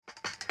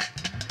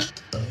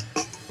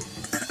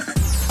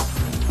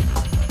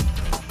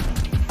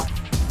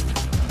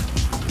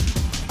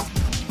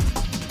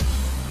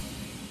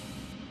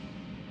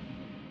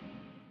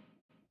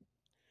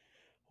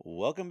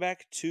welcome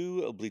back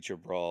to Bleacher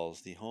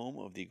Brawls, the home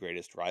of the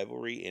greatest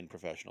rivalry in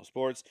professional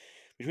sports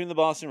between the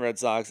Boston Red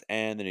Sox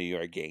and the New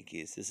York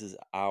Yankees. This is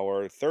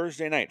our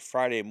Thursday night,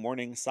 Friday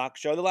morning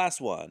Sox show, the last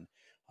one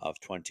of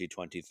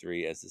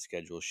 2023 as the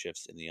schedule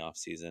shifts in the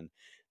offseason.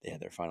 They had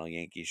their final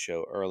Yankees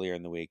show earlier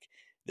in the week.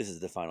 This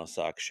is the final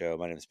Sox show.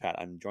 My name is Pat.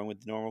 I'm joined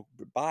with the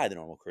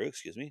normal crew,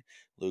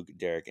 Luke,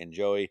 Derek, and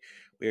Joey.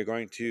 We are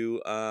going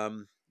to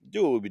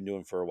do what we've been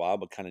doing for a while,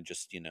 but kind of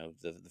just,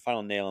 the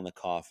final nail in the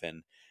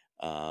coffin.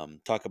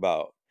 Talk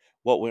about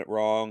what went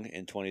wrong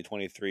in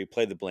 2023,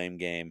 play the blame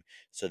game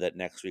so that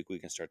next week we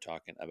can start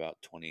talking about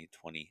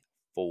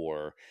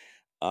 2024.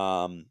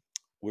 Um,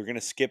 we're going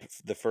to skip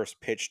the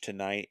first pitch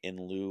tonight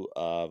in lieu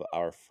of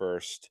our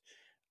first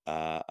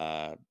uh,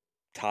 uh,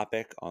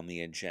 topic on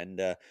the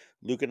agenda.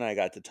 Luke and I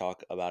got to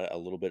talk about it a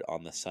little bit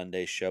on the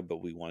Sunday show,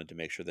 but we wanted to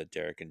make sure that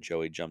Derek and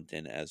Joey jumped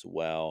in as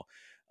well.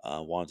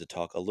 Wanted to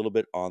talk a little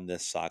bit on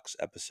this Sox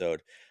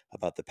episode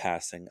about the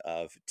passing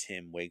of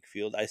Tim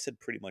Wakefield. I said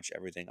pretty much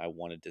everything I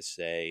wanted to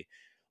say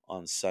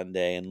on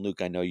Sunday. And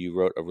Luke, I know you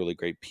wrote a really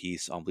great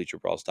piece on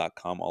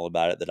bleacherbrawls.com all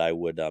about it that I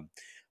would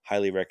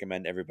highly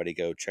recommend everybody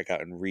go check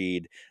out and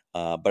read.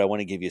 But I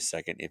want to give you a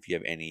second if you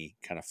have any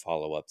kind of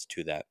follow-ups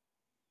to that.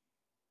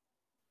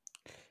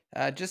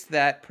 Just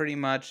that pretty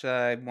much.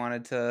 I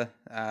wanted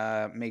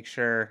to make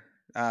sure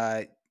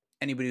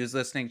anybody who's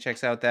listening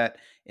checks out that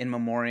in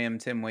memoriam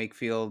Tim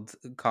Wakefield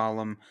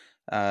column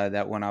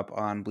that went up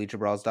on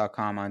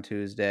bleacherbrawls.com on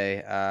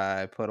Tuesday.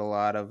 I put a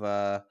lot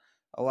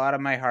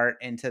of my heart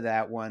into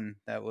that one.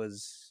 That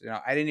was,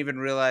 I didn't even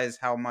realize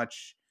how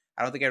much.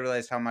 I don't think I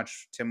realized how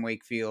much Tim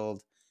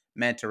Wakefield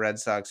meant to Red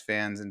Sox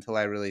fans until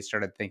I really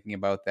started thinking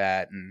about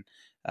that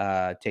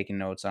and taking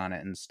notes on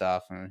it and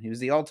stuff. And he was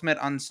the ultimate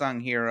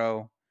unsung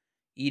hero,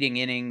 eating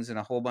innings in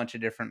a whole bunch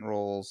of different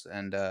roles.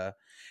 And I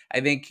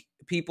think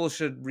people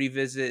should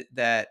revisit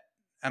that.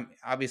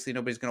 Obviously,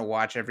 nobody's going to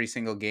watch every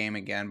single game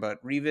again, but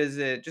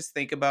revisit, just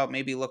think about,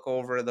 maybe look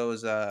over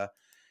those,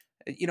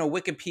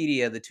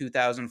 Wikipedia, the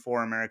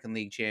 2004 American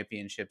League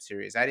Championship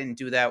Series. I didn't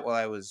do that while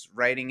I was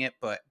writing it,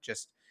 but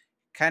just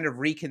kind of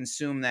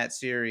reconsume that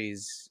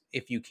series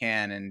if you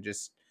can and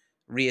just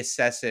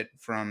reassess it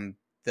from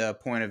the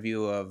point of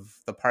view of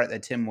the part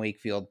that Tim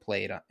Wakefield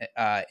played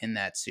in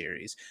that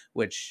series,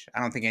 which I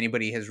don't think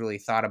anybody has really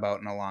thought about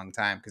in a long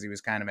time because he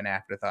was kind of an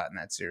afterthought in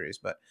that series,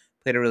 but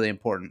played a really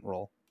important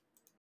role.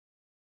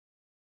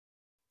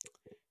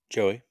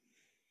 Joey?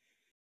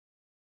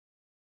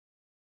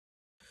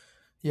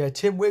 Yeah,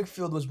 Tim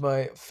Wakefield was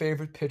my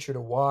favorite pitcher to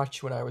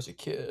watch when I was a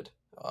kid.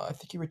 I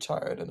think he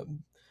retired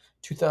in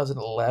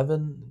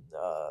 2011.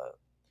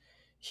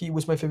 He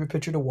was my favorite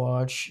pitcher to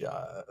watch.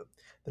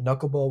 The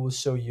knuckleball was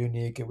so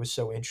unique. It was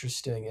so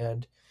interesting.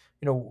 And,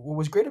 what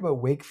was great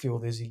about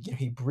Wakefield is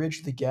he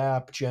bridged the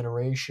gap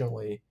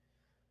generationally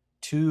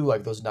to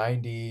like those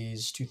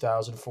 90s,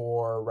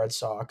 2004 Red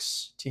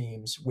Sox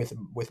teams with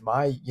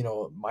my,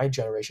 my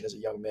generation as a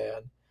young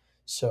man.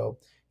 So,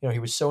 he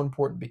was so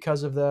important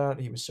because of that.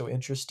 He was so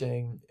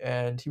interesting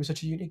and he was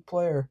such a unique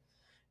player.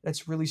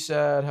 It's really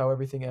sad how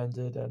everything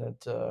ended, and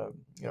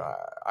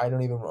I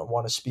don't even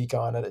want to speak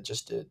on it.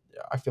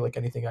 I feel like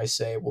anything I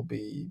say will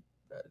be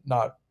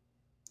not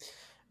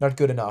not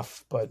good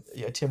enough. But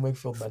yeah, Tim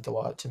Wakefield meant a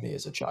lot to me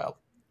as a child.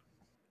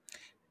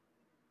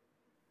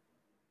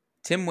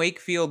 Tim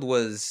Wakefield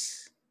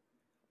was,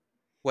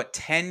 what,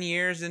 10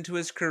 years into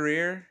his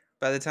career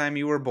by the time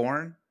you were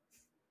born?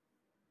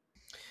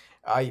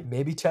 I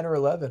maybe 10 or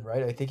 11,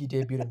 right? I think he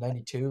debuted in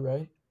 92,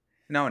 right?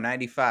 No,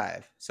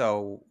 95.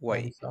 So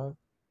wait, 95.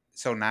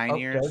 so 9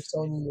 years? Derek's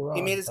telling you you're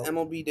He made wrong. his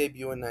MLB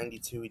debut in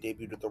 '92. He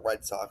debuted with the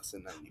Red Sox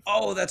in '95.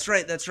 Oh, that's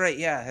right. That's right.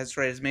 Yeah, that's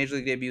right. His major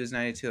league debut was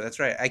 92. That's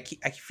right. I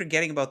keep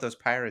forgetting about those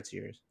Pirates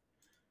years.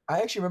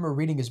 I actually remember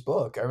reading his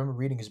book. I remember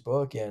reading his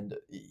book, and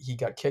he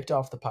got kicked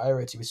off the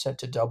Pirates. He was sent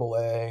to Double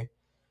A.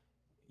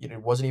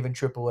 It wasn't even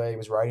Triple A. He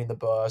was riding the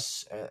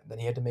bus, and then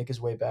he had to make his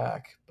way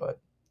back. But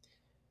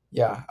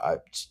yeah,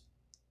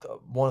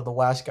 one of the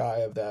last guy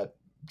of that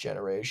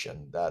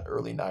generation, that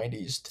early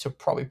 '90s, to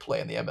probably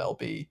play in the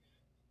MLB.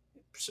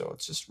 So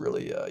it's just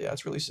really, yeah,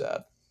 it's really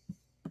sad.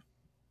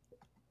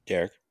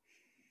 Derek?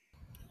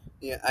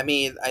 Yeah, I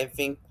mean, I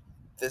think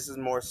this is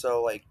more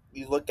so like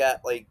you look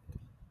at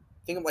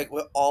think of like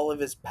what all of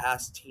his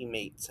past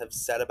teammates have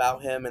said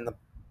about him in the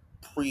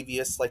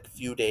previous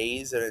few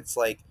days, and it's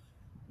like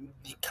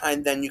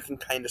then you can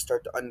kind of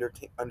start to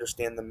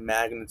understand the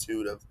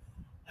magnitude of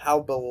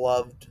how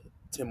beloved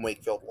Tim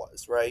Wakefield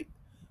was, right?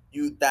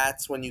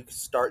 That's when you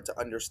start to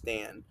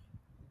understand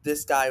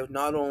this guy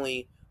not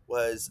only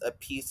was a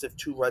piece of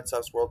two Red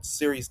Sox World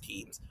Series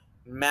teams,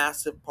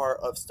 massive part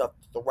of stuff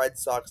the Red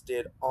Sox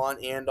did on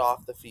and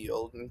off the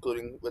field,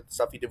 including with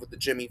stuff he did with the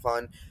Jimmy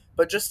Fund,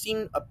 but just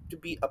seemed to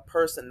be a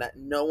person that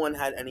no one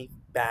had any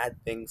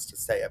bad things to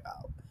say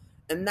about.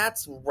 And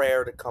that's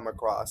rare to come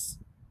across,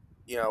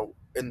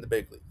 in the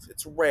big leagues.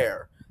 It's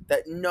rare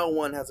that no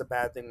one has a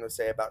bad thing to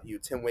say about you.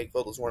 Tim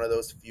Wakefield was one of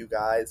those few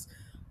guys.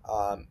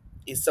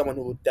 He's someone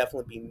who will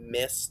definitely be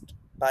missed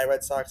by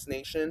Red Sox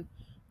Nation.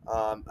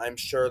 I'm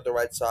sure the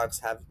Red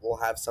Sox will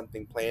have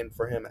something planned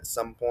for him at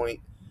some point.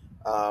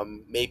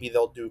 Maybe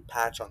they'll do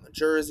patch on the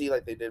jersey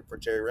like they did for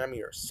Jerry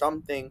Remy or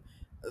something.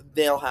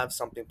 They'll have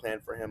something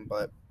planned for him,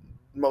 but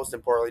most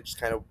importantly, just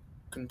kind of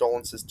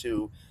condolences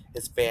to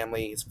his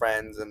family, his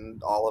friends,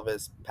 and all of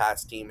his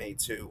past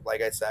teammates who,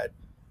 like I said,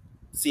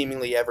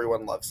 seemingly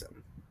everyone loves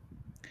him.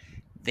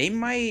 They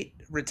might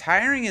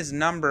retiring his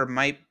number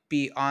might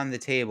be on the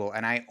table,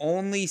 and I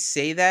only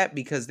say that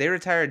because they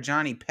retired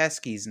Johnny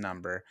Pesky's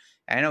number.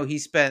 I know he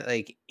spent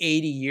like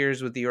 80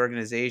 years with the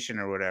organization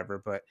or whatever,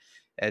 but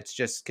it's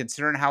just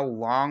considering how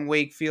long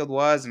Wakefield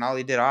was and all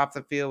he did off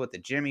the field with the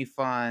Jimmy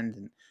Fund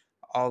and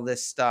all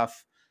this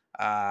stuff.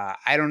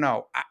 I don't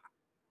know.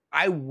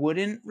 I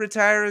wouldn't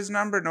retire his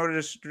number,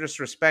 no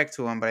disrespect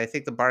to him, but I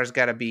think the bar's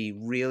got to be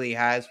really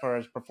high as far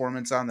as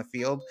performance on the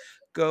field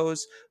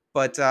goes.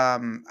 But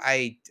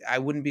I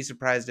wouldn't be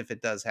surprised if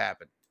it does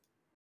happen.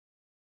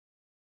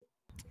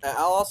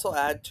 I'll also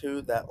add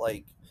too that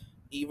like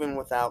even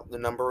without the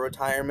number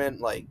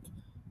retirement, like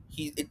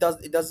it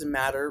doesn't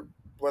matter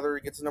whether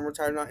he gets a number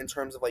retired or not in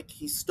terms of like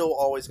he's still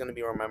always going to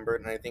be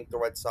remembered. And I think the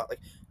Red Sox,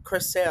 like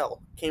Chris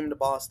Sale came to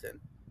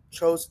Boston,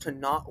 chose to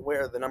not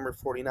wear the number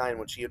 49,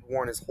 which he had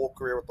worn his whole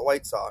career with the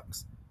White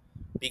Sox,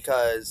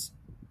 because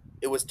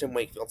it was Tim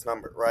Wakefield's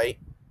number, right?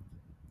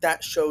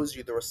 That shows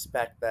you the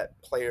respect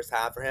that players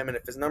have for him. And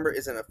if his number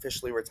isn't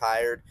officially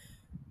retired,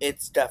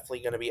 it's definitely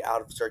going to be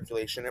out of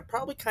circulation. It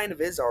probably kind of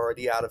is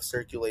already out of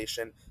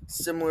circulation,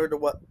 similar to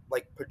what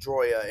like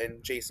Pedroia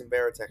and Jason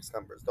Varitek's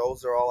numbers.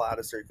 Those are all out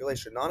of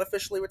circulation, not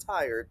officially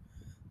retired,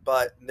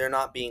 but they're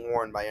not being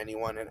worn by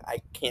anyone, and I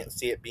can't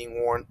see it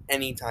being worn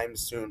anytime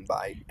soon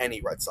by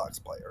any Red Sox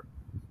player.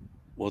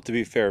 Well, to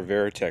be fair,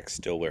 Varitek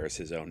still wears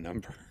his own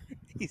number.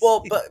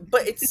 Well,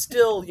 but it's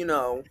still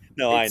no,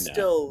 it's I know,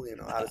 still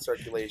out of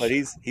circulation. But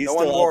he's no still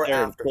one out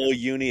there in full him.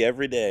 uni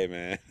every day,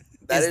 man.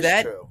 That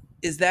is true.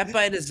 Is that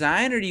by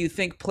design, or do you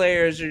think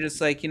players are just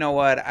like, you know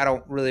what, I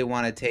don't really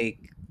want to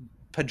take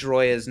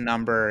Pedroia's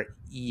number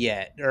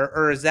yet,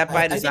 or is that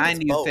by design?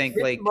 Do you think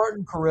like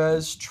Martin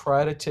Perez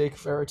try to take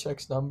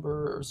Varitek's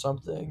number or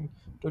something?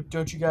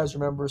 Don't you guys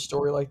remember a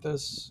story like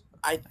this?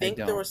 I think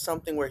there was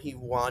something where he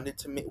wanted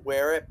to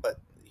wear it, but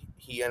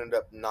he ended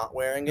up not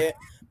wearing it.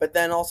 But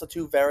then also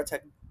too, Varitek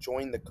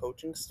joined the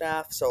coaching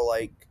staff, so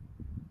like,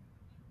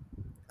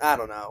 I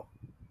don't know,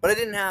 but it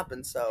didn't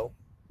happen. So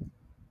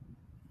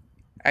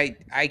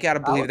I gotta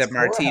believe that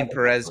Martin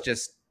Perez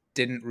just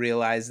didn't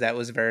realize that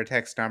was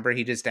Varitek's number.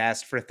 He just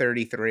asked for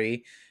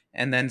 33,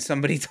 and then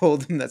somebody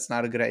told him that's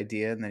not a good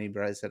idea, and then he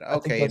probably said,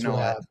 "Okay, you know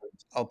what?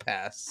 I'll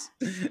pass."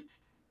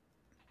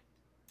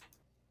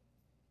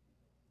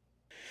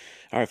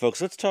 All right,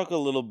 folks, let's talk a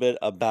little bit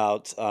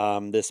about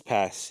this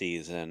past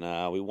season.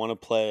 We want to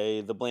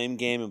play the blame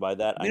game, and by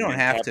that, we don't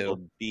have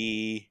to.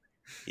 B.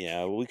 Yeah,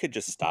 well, we could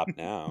just stop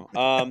now.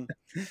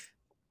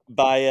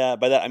 By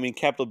that, I mean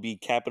capital B,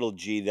 capital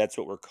G. That's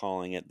what we're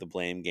calling it, the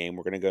blame game.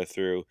 We're going to go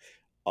through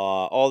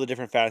all the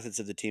different facets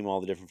of the team,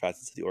 all the different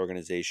facets of the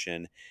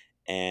organization,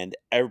 and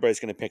everybody's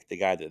going to pick the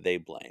guy that they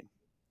blame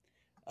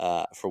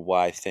for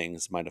why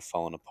things might have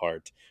fallen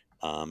apart.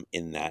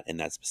 In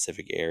that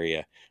specific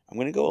area. I'm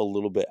going to go a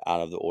little bit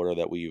out of the order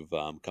that we've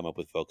come up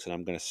with, folks, and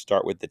I'm going to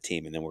start with the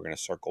team, and then we're going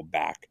to circle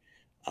back,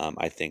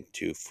 I think,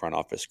 to front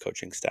office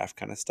coaching staff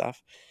kind of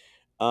stuff.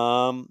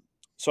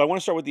 So I want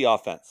to start with the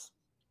offense.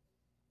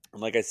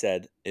 And like I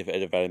said, if I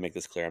didn't make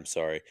this clear, I'm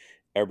sorry.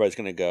 Everybody's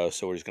going to go,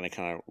 so we're just going to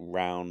kind of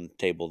round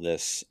table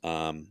this,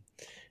 and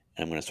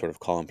I'm going to sort of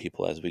call on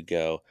people as we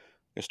go.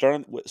 We're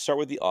going to start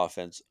with the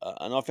offense,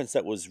 an offense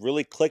that was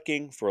really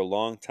clicking for a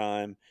long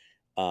time.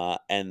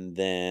 And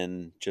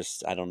then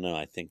just, I don't know,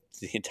 I think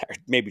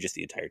maybe just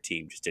the entire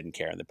team just didn't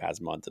care in the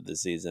past month of the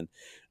season.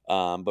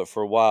 But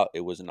for a while,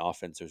 it was an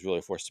offense that was really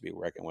a force to be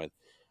reckoned with.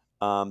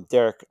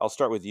 Derek, I'll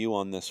start with you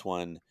on this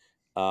one.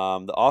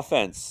 The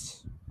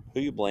offense, who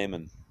are you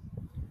blaming?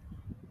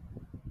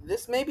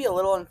 This may be a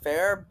little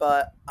unfair,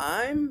 but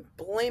I'm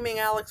blaming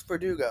Alex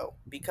Verdugo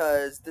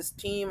because this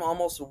team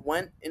almost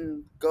went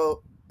and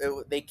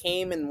they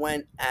came and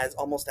went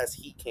almost as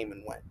he came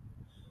and went.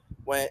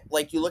 When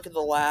like you look at the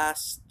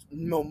last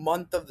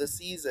month of the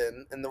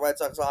season and the Red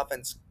Sox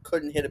offense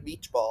couldn't hit a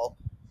beach ball,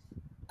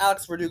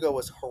 Alex Verdugo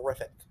was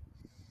horrific,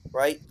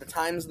 right? The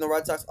times in the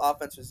Red Sox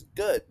offense was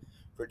good.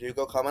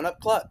 Verdugo coming up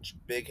clutch,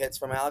 big hits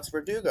from Alex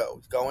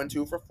Verdugo, going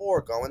 2 for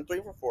 4, going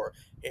 3 for 4,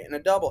 hitting a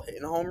double,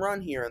 hitting a home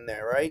run here and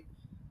there, right?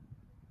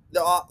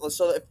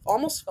 So it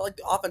almost felt like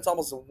the offense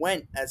almost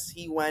went as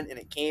he went, and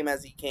it came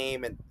as he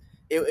came, and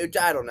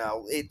I don't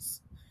know, it's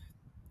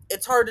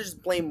hard to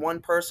just blame one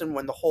person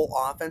when the whole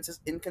offense is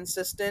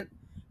inconsistent,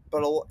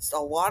 but a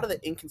lot of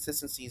the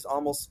inconsistencies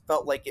almost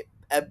felt like it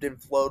ebbed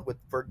and flowed with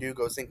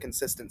Verdugo's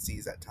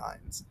inconsistencies at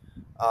times.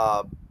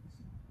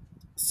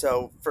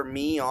 So for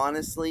me,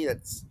 honestly,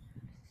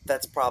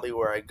 that's probably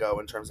where I go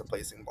in terms of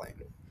placing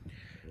blame.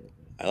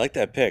 I like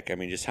that pick. I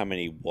mean, just how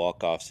many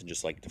walk-offs in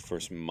just like the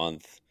first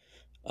month,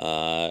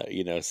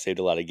 saved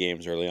a lot of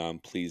games early on.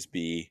 Please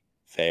be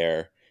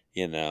fair,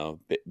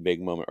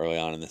 big moment early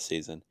on in the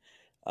season.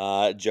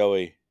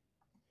 Joey,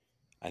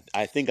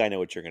 I think I know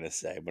what you're gonna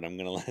say, but I'm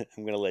gonna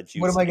let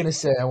you What am I say gonna it.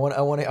 say? I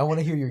want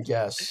to hear your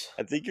guess.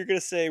 I think you're gonna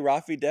say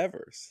Rafi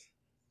Devers.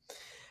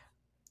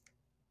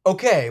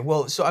 Okay,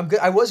 well, so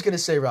I was gonna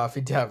say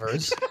Rafi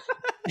Devers,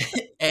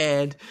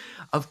 and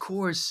of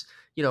course,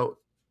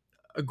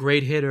 a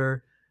great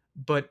hitter,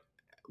 but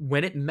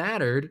when it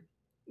mattered,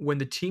 when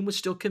the team was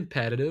still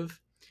competitive,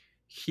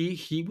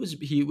 he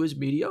was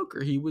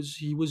mediocre. He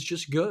was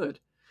just good.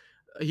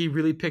 He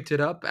really picked it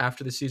up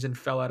after the season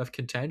fell out of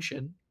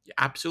contention. He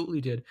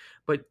absolutely did.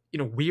 But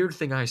weird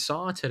thing I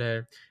saw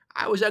today,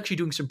 I was actually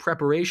doing some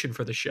preparation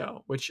for the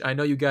show, which I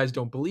know you guys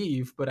don't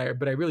believe, but I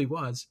really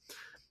was. I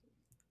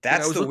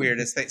That's was the looking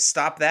weirdest thing.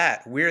 Stop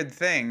that weird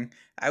thing.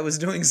 I was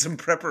doing some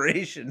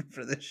preparation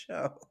for the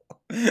show.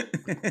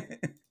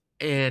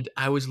 and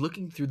I was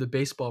looking through the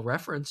baseball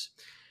reference.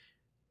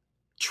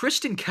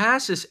 Tristan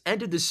Cassis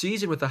ended the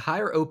season with a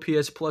higher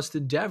OPS plus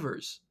than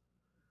Devers,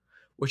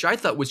 which I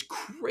thought was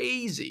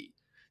crazy.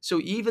 So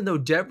even though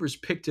Devers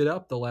picked it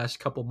up the last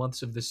couple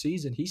months of the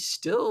season, he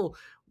still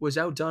was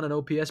outdone in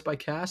OPS by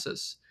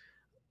Cassis.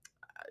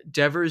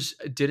 Devers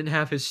didn't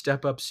have his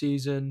step up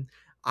season.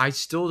 I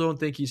still don't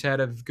think he's had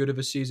as good of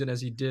a season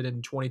as he did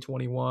in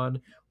 2021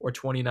 or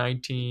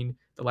 2019,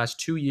 the last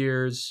 2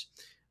 years.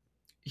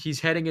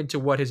 He's heading into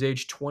what, his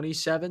age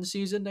 27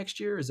 season next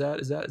year? Is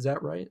that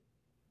right?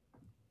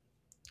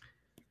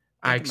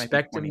 I I think it might be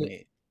expect him to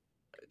 28.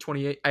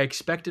 28. I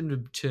expect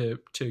him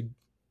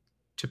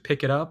to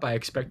pick it up. I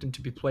expect him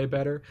to play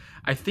better.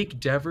 I think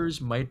Devers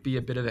might be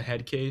a bit of a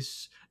head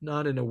case,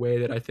 not in a way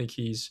that I think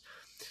he's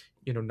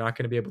not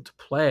going to be able to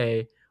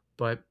play,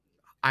 but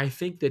I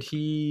think that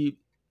he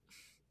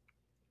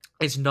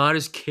is not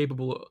as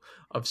capable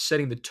of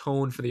setting the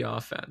tone for the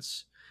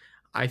offense.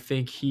 I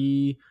think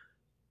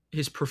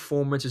his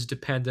performance is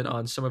dependent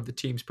on some of the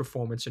team's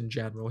performance in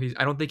general.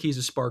 I don't think he's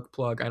a spark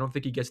plug. I don't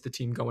think he gets the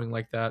team going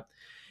like that.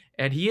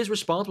 And he is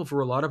responsible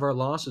for a lot of our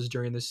losses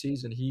during this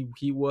season.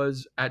 He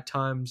was at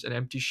times an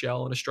empty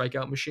shell and a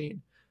strikeout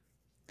machine.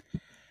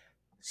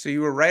 So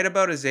you were right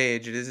about his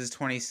age. It is his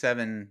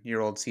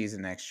 27-year-old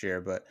season next year,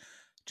 but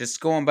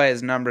just going by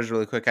his numbers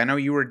really quick, I know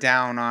you were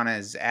down on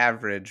his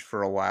average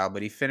for a while,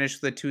 but he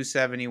finished with a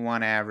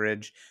 271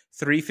 average,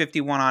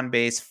 351 on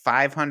base,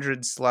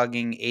 500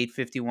 slugging,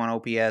 851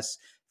 OPS,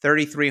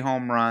 33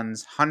 home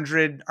runs,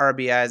 100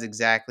 RBIs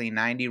exactly,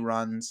 90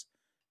 runs,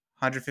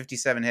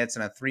 157 hits,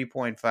 and a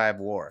 3.5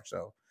 WAR.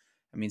 So,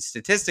 I mean,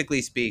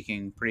 statistically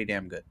speaking, pretty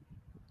damn good.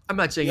 I'm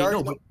not saying The,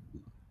 no, argu- but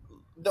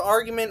the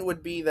argument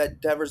would be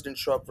that Devers didn't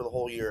show up for the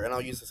whole year, and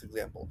I'll use this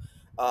example.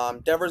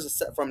 Devers is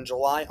set from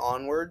July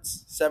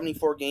onwards,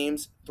 74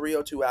 games,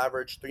 302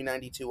 average,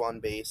 392 on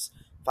base,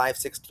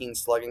 516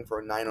 slugging for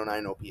a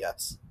 909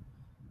 OPS.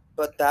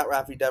 But that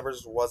Rafi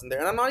Devers wasn't there,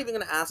 and I'm not even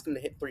going to ask him to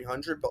hit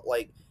 300, but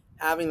like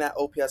having that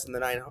OPS in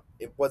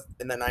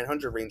the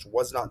 900 range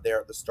was not there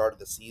at the start of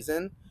the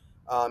season.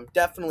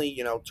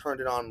 Definitely,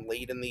 turned it on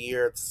late in the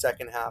year, the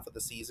second half of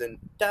the season.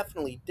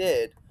 Definitely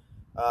did,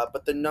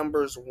 but the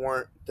numbers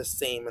weren't the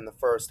same in the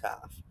first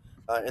half.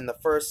 In the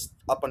first,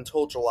 up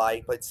until July,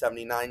 he played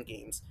 79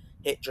 games,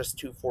 hit just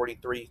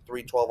 243,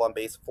 312 on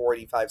base,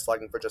 485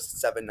 slugging for just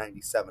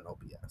 797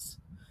 OPS.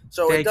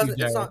 So thank you,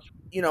 it's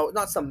Derek.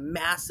 not some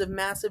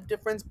massive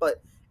difference,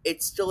 but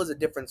it still is a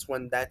difference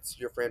when that's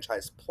your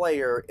franchise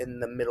player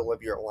in the middle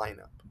of your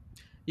lineup.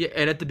 Yeah,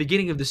 and at the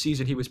beginning of the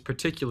season, he was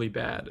particularly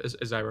bad,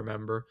 as I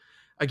remember.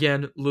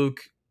 Again, Luke,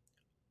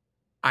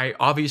 I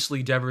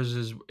obviously Devers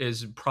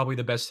is probably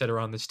the best hitter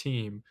on this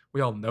team.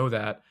 We all know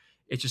that.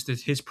 It's just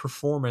that his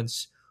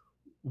performance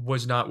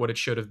was not what it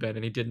should have been,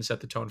 and he didn't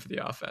set the tone for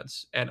the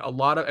offense. And a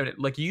lot of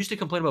like you used to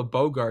complain about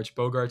Bogarts.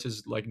 Bogarts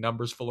is like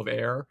numbers full of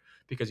air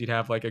because he'd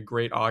have like a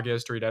great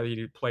August or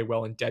he'd play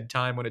well in dead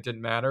time when it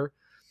didn't matter.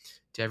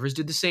 Devers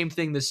did the same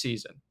thing this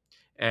season.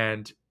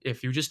 And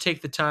if you just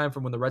take the time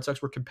from when the Red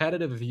Sox were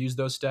competitive, if you use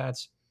those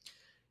stats,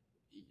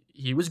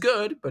 he was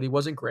good, but he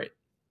wasn't great.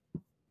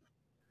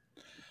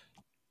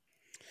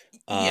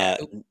 Yeah,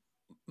 Uh,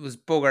 it was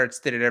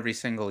Bogarts did it every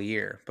single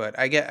year, but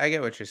I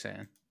get what you're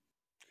saying.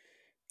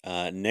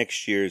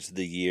 Next year's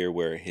the year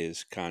where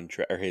his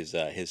contract or his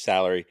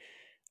salary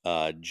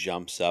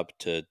jumps up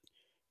to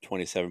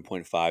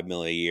 27.5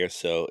 million a year.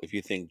 So if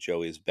you think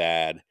Joey's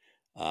bad,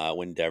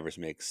 when Devers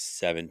makes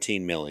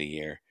 17 million a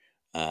year,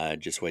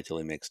 just wait till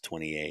he makes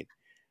 28.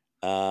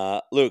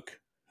 Luke,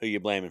 who you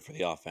blaming for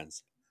the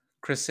offense?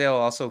 Chris Sale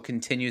also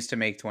continues to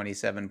make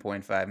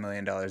 $27.5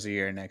 million a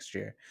year next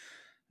year.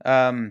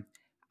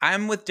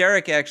 I'm with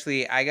Derek,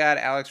 actually. I got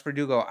Alex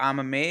Verdugo. I'm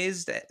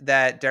amazed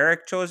that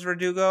Derek chose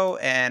Verdugo,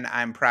 and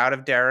I'm proud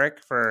of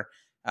Derek for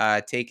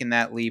taking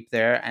that leap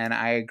there, and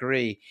I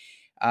agree.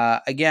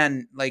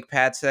 Again, like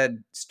Pat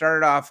said,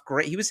 started off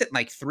great. He was hitting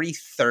like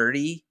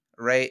 330,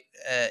 right,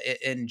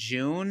 in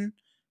June,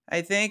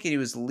 I think, and he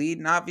was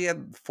leading off. He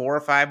had 4 or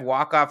 5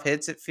 walk-off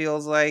hits, it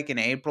feels like, in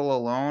April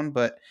alone,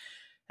 but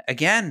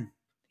again,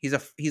 he's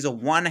a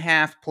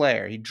one-half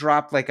player. He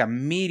dropped like a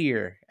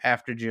meteor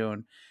after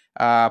June.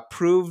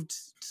 Proved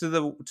to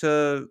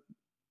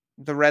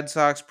the Red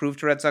Sox, proved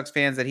to Red Sox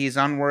fans that he's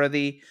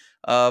unworthy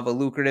of a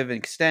lucrative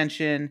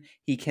extension.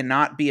 He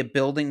cannot be a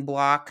building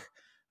block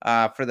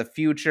for the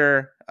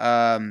future.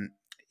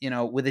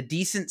 With a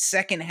decent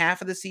second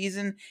half of the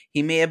season,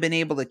 he may have been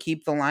able to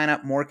keep the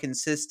lineup more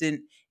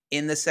consistent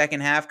in the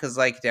second half because,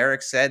 like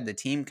Derek said, the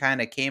team kind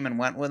of came and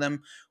went with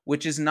him,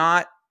 which is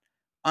not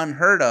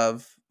unheard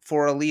of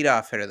for a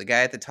leadoff hitter. The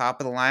guy at the top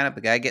of the lineup,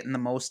 the guy getting the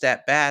most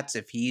at bats,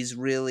 if he's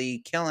really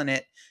killing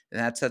it,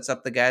 then that sets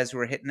up the guys who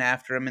are hitting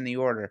after him in the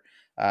order.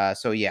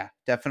 So yeah,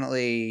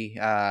 definitely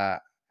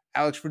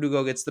Alex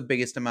Verdugo gets the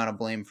biggest amount of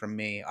blame from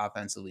me,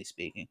 offensively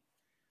speaking.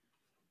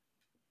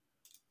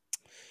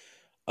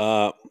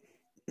 I'm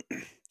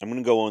going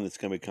to go on. That's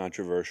going to be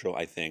controversial,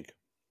 I think.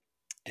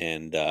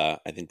 And I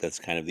think that's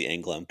kind of the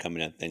angle I'm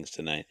coming at things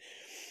tonight.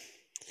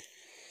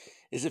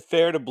 Is it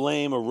fair to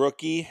blame a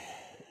rookie?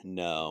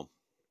 No,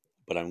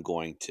 but I'm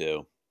going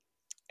to.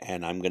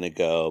 And I'm going to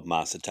go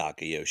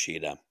Masataka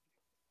Yoshida.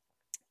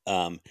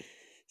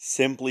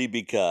 Simply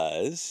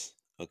because,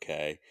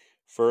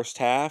 first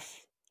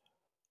half,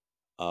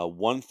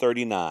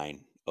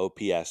 139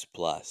 OPS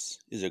plus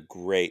is a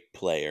great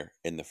player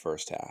in the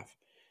first half.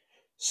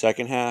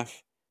 Second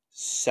half,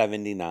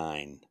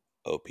 79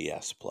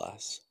 OPS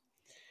plus.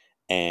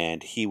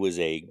 And he was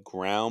a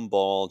ground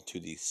ball to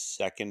the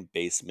second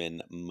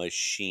baseman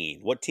machine.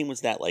 What team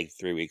was that like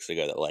 3 weeks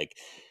ago that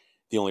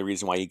the only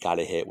reason why he got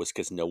a hit was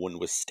because no one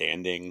was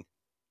standing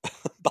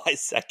by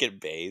second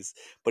base,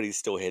 but he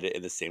still hit it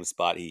in the same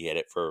spot he hit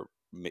it for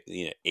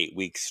 8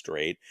 weeks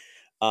straight.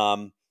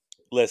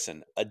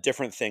 Listen, a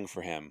different thing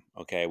for him.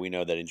 Okay, we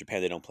know that in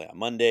Japan they don't play on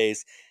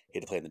Mondays. He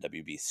had to play in the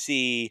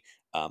WBC.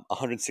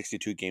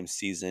 162 game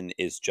season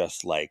is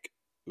just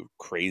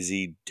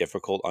crazy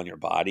difficult on your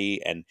body,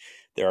 and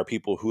there are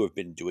people who have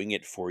been doing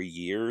it for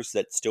years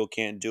that still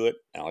can't do it.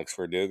 Alex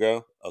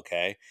Verdugo,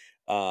 okay,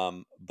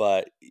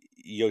 but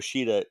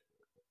Yoshida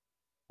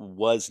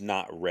was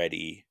not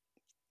ready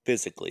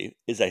physically.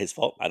 Is that his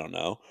fault? I don't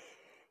know.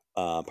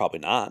 Probably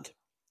not,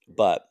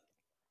 but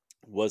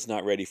was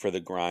not ready for the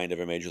grind of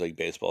a Major League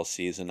Baseball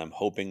season. I'm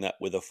hoping that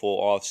with a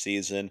full off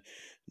season,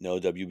 no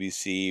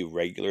WBC,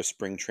 regular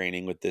spring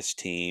training with this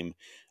team,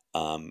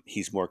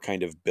 he's more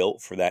kind of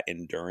built for that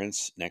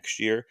endurance next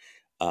year.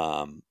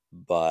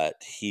 But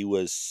he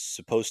was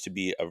supposed to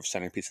be a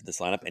centerpiece of this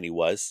lineup, and he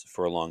was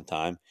for a long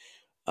time.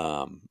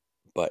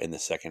 But in the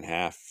second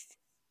half,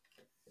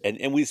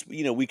 and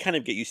we kind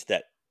of get used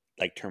to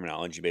that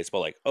terminology in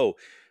baseball,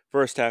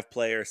 first half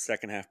player,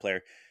 second half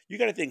player. You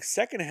got to think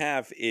second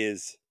half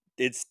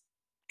it's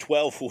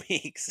 12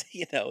 weeks.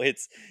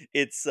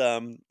 It's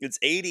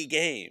 80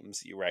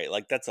 games. You're right.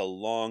 That's a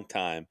long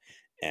time.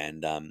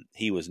 And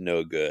he was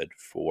no good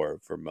for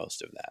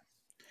most of that.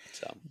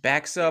 So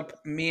backs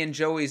up me and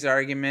Joey's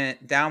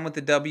argument. Down with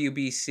the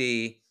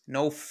WBC.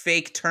 No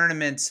fake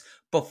tournaments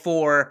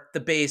before the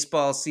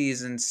baseball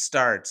season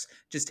starts.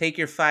 Just take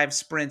your 5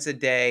 sprints a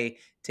day,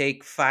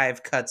 take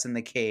 5 cuts in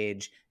the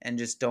cage, and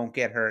just don't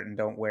get hurt and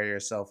don't wear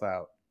yourself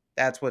out.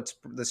 That's what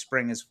the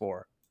spring is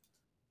for.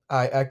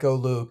 I echo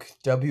Luke.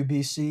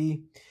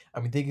 WBC,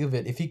 think of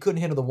it. If he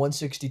couldn't handle the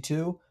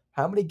 162,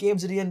 how many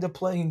games did he end up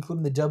playing,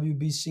 including the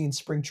WBC and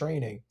spring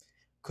training?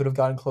 Could have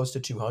gotten close to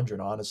 200,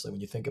 honestly, when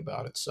you think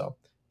about it. So,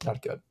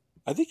 not good.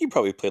 I think he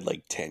probably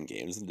played 10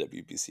 games in the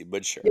WBC,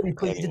 but sure.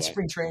 Yeah, he did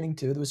spring training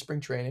too. There was spring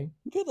training.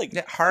 He played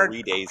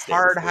 3 days.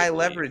 Hard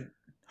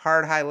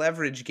high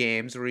leverage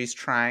games where he's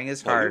trying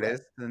his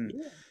hardest, and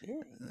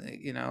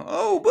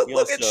but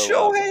look at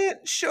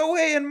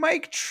Shohei and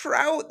Mike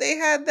Trout. They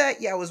had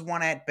that. Yeah, it was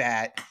one at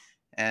bat,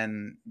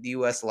 and the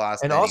U.S.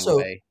 lost. And anyway.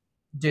 Also,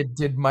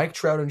 did Mike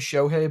Trout and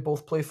Shohei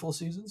both play full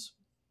seasons?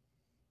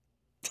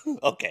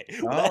 Okay,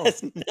 that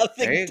has nothing.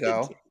 There you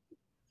go.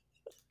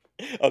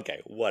 Okay,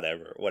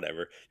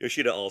 whatever.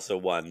 Yoshida also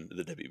won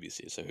the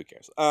WBC, so who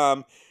cares?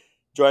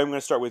 Joy, I'm going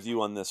to start with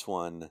you on this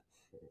one.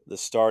 The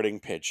starting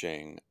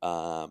pitching,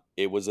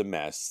 it was a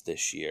mess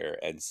this year,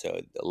 and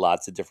so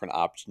lots of different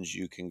options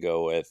you can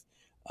go with.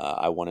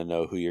 I want to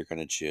know who you're going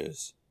to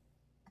choose.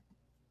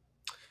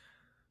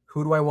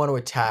 Who do I want to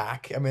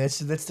attack?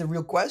 That's the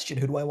real question.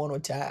 Who do I want to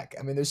attack?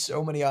 There's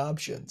so many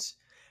options.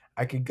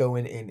 I could go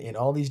in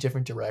all these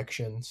different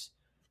directions.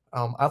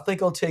 I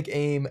think I'll take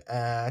aim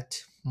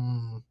at.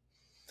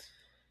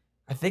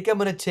 I think I'm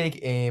going to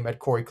take aim at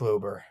Corey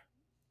Kluber.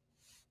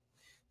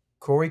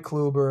 Corey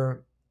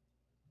Kluber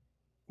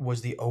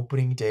was the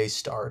opening day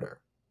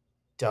starter.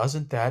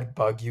 Doesn't that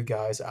bug you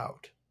guys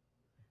out?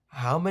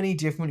 How many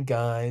different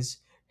guys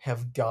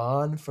have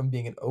gone from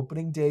being an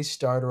opening day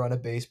starter on a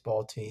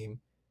baseball team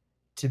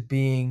to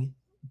being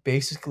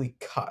basically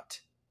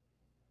cut?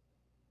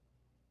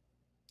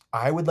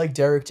 I would like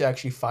Derek to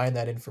actually find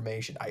that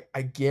information.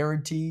 I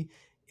guarantee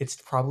it's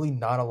probably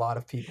not a lot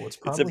of people. It's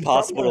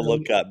impossible to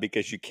look up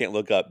because you can't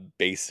look up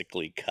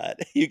basically cut.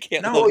 You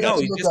can't look up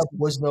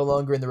was no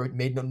longer in the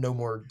made no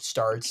more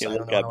starts. I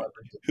don't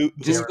know.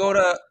 Just go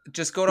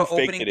to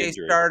opening day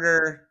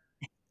starter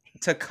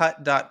to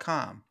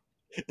cut.com.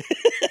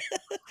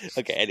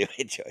 Okay, anyway,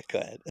 Joey, go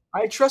ahead.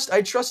 I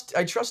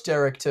trust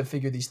Derek to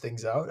figure these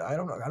things out. I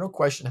don't know. I don't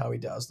question how he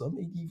does them.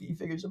 He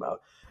figures them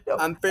out. No,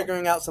 I'm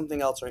figuring out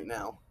something else right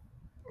now.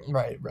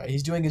 right.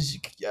 He's doing his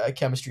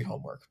chemistry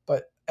homework.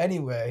 But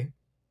anyway,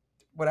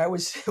 what I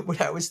was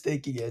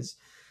thinking is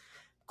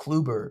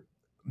Kluber,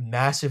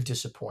 massive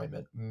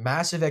disappointment,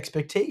 massive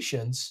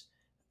expectations,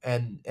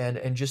 and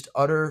just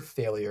utter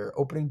failure.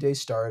 Opening day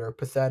starter,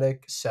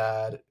 pathetic,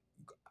 sad.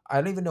 I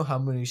don't even know how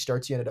many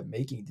starts he ended up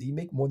making. Did he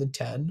make more than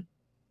 10?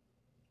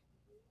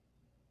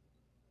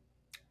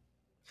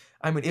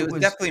 I mean, It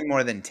was definitely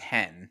more than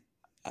 10.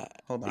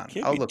 Hold It on,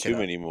 can't I'll be look too it up.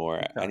 many more.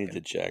 Keep I need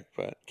talking. to check,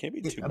 but it can't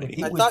be Yeah, too I mean, many.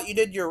 he I was- thought you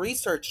did your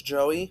research,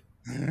 Joey.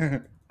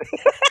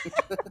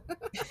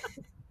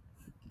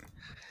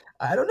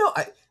 I don't know.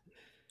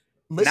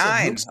 Listen,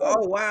 9. Luke said-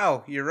 Oh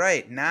wow, you're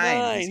right. 9.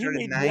 9. He He started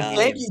made 9 9.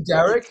 Thank games. you,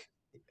 Derek.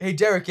 Hey,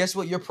 Derek, guess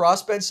what? Your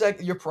prospect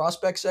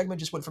segment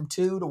just went from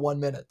 2 to 1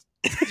 minute.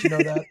 Did you know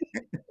that?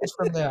 It's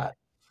from that.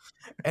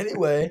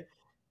 Anyway,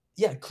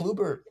 yeah,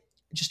 Kluber,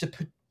 just a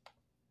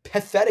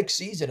pathetic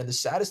season, and the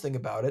saddest thing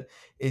about it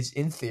is,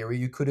 in theory,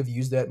 you could have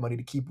used that money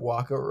to keep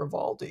Walker or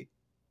Evaldi,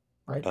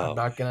 right? Oh,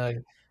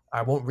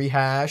 I won't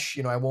rehash.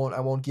 I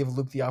won't give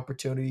Luke the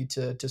opportunity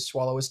to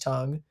swallow his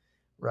tongue,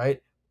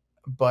 right?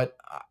 But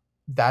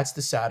that's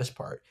the saddest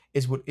part.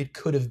 Is what it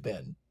could have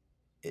been.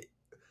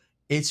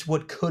 It's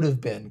what could have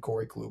been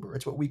Corey Kluber.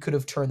 It's what we could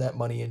have turned that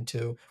money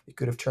into. We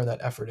could have turned that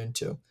effort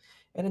into.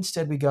 And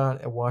instead we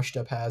got a washed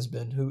up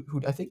has-been who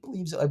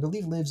I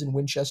believe lives in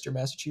Winchester,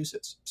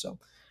 Massachusetts. So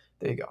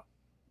there you go.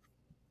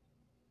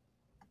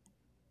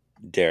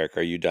 Derek,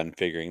 are you done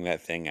figuring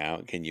that thing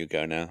out? Can you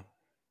go now?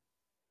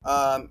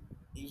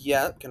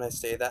 Yeah, can I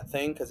say that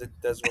thing? Because it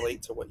does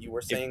relate to what you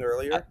were saying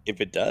earlier. If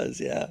it does,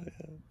 yeah.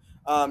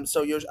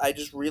 So I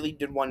just really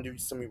did want to do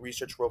some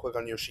research real quick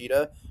on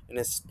Yoshida and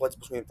his splits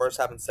between first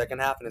half and second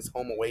half and his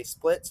home away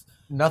splits.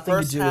 Nothing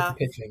First to do half-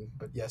 with pitching,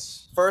 but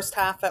yes. First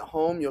half at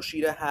home,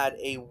 Yoshida had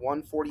a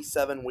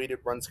 147 weighted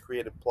runs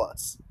created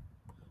plus.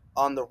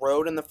 On the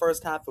road in the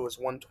first half, it was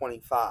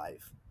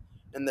 125.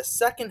 In the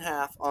second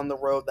half on the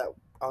road,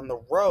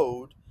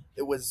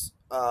 it was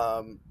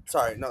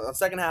the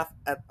second half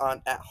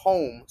at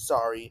home.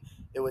 Sorry,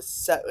 it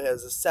was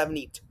a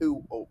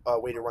 72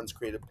 weighted runs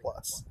created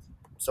plus.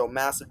 So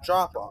massive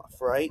drop off,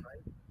 right?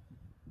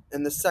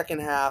 In the second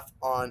half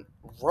on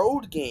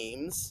road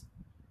games,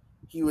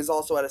 he was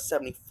also at a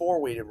 74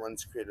 weighted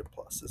runs created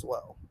plus as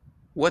well.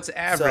 What's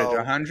average? So-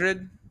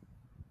 100?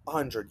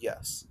 100,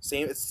 yes. It's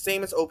the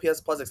same as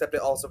OPS plus, except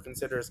it also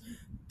considers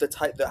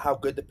how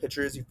good the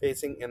pitcher is you're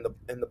facing in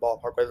the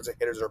ballpark, whether it's a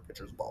hitter's or a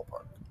pitcher's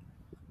ballpark.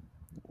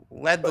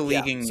 Led the But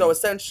league yeah, in so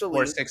essentially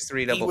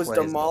 4.63 double he was plays,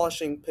 though.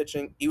 demolishing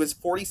pitching. He was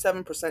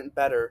 47%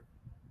 better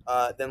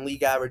than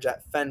league average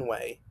at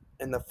Fenway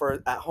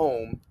at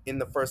home in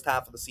the first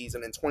half of the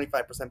season, and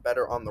 25%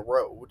 better on the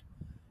road.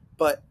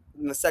 But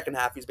in the second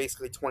half, he's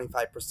basically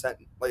 25%.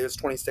 Like it was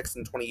 26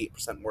 and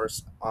 28%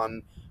 worse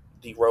on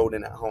the road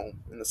and at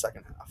home in the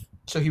second half.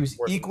 So he was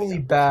Worse than equally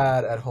the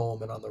bad at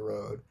home and on the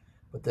road,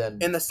 but then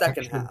In the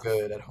second extra half.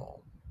 good at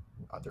home.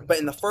 But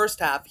in the first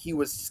half, he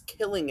was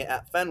killing it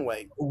at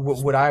Fenway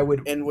What I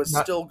would and was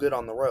not, still good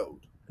on the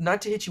road.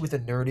 not to hit you with a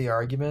nerdy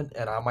argument,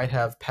 and I might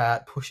have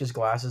Pat push his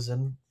glasses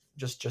in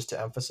just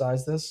to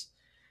emphasize this.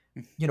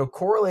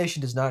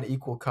 Correlation does not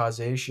equal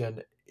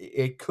causation.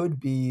 It could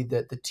be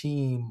that the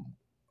team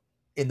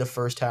in the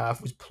first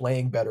half was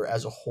playing better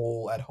as a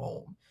whole at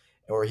home,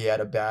 or he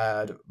had a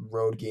bad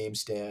road game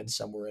stand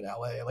somewhere in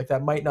LA. Like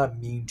that might not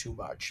mean too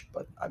much,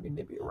 but I mean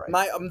maybe you're right.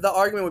 The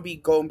argument would be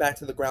going back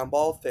to the ground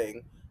ball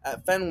thing.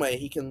 At Fenway,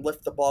 he can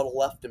lift the ball to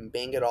left and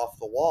bang it off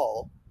the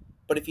wall.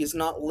 But if he's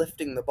not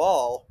lifting the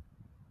ball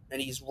and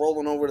he's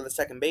rolling over to the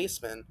second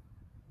baseman,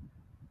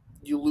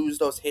 you lose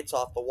those hits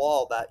off the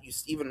wall that you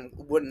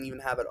wouldn't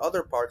even have at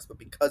other parks. But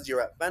because you're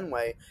at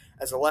Fenway,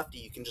 as a lefty,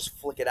 you can just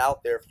flick it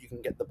out there if you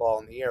can get the ball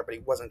in the air. But he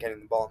wasn't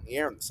getting the ball in the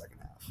air in the second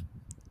half.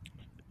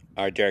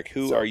 All right, Derek,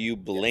 who So, are you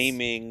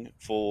blaming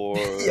for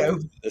Yeah,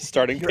 the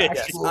starting you're pitch?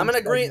 Yes, Actually, I'm in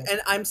agree, yeah.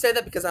 and I'm saying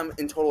that because I'm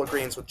in total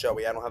agreement with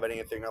Joey. I don't have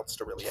anything else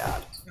to really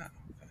add.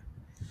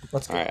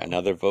 Let's go. All right,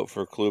 another vote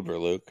for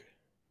Kluber, Luke.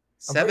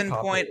 I'm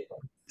very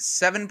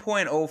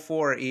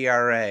 7.04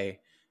 ERA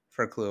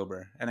for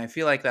Kluber, and I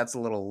feel like that's a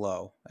little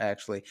low,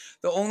 actually.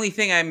 The only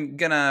thing I'm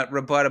gonna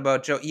rebut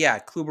about Joe,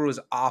 Kluber was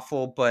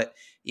awful, but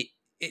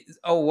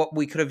what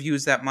we could have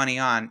used that money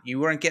on. You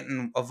weren't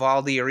getting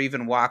Evaldi or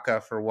even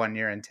Waka for 1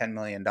 year and $10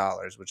 million,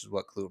 which is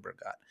what Kluber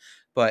got.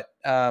 But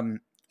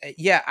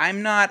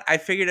I'm not. I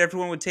figured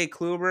everyone would take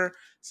Kluber,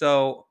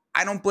 so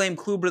I don't blame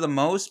Kluber the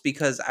most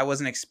because I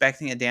wasn't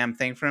expecting a damn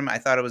thing from him. I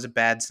thought it was a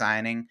bad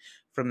signing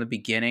from the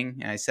beginning,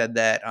 and I said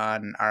that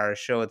on our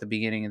show at the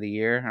beginning of the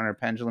year, on our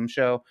Pendulum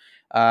show.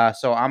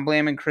 So I'm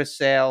blaming Chris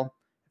Sale.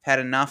 I've had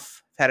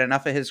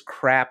enough of his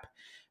crap.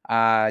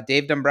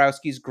 Dave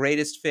Dombrowski's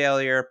greatest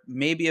failure,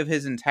 maybe of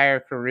his entire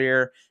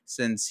career,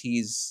 since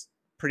he's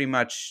pretty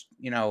much,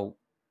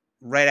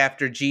 right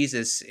after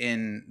Jesus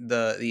in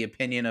the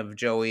opinion of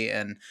Joey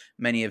and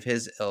many of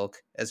his ilk,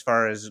 as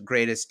far as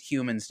greatest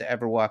humans to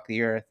ever walk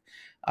the earth.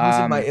 Who's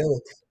in my Um,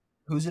 ilk?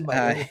 Who's in my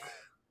uh, ilk?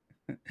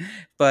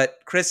 but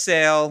Chris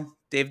Sale,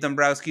 Dave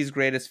Dombrowski's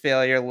greatest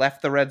failure,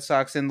 left the Red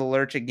Sox in the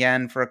lurch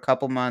again for a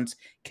couple months.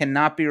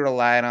 Cannot be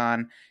relied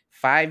on.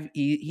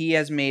 He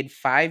has made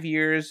 5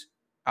 years,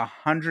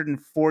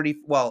 140.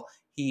 Well,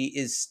 he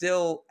is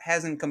still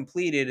hasn't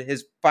completed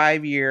his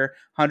 5-year,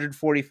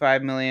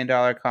 $145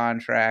 million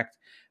contract.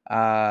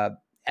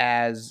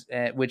 As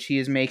which he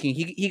is making.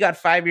 He got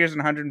 5 years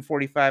and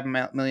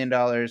 $145 million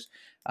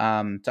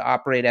to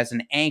operate as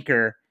an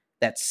anchor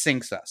that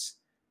sinks us.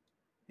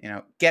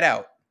 Get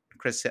out,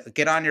 Chris.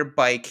 Get on your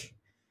bike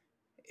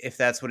if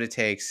that's what it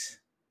takes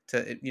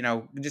to,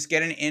 just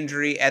get an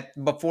injury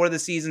before the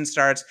season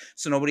starts,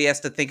 so nobody has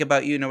to think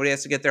about you. Nobody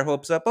has to get their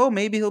hopes up. Oh,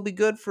 maybe he'll be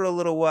good for a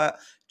little while.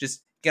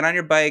 Just get on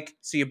your bike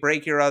so you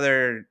break your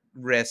other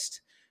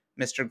wrist,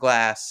 Mr.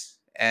 Glass,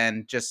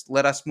 and just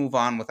let us move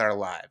on with our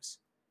lives.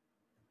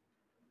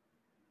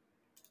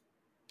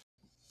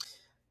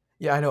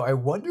 Yeah, I know. I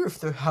wonder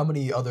if how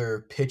many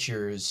other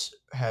pitchers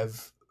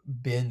have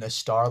been a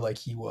star like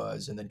he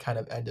was and then kind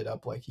of ended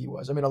up like he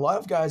was. I mean, a lot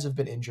of guys have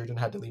been injured and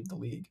had to leave the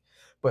league,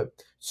 but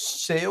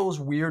Sale's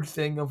weird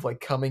thing of like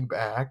coming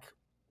back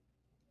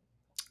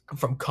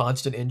from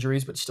constant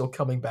injuries, but still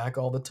coming back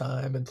all the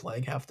time and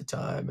playing half the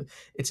time.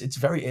 It's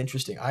very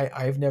interesting.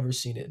 I've never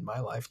seen it in my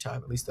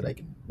lifetime, at least that I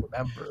can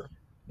remember.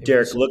 Maybe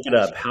Derek, this look it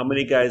up. How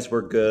many guys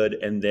were good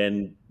and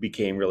then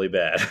became really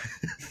bad?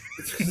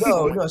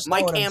 No, no, it's not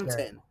Mike what I'm saying.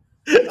 Hampton.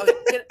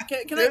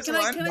 Okay, can I There's say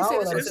one. this? Not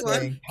what I'm There's one.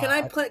 saying, Can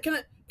I Pat. play? Can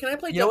I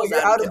play You know what? devil's You're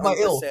out advocate of my on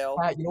Chris ilk. Sale?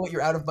 Pat, you know what?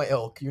 You're out of my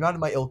ilk. You're not in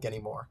my ilk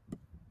anymore.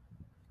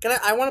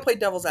 I want to play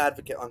devil's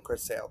advocate on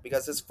Chris Sale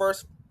because his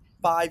first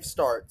 5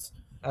 starts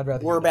I'd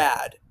rather were you not.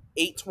 bad.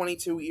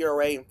 8.22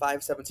 ERA and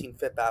 5.17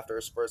 FIP after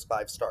his first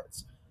 5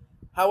 starts.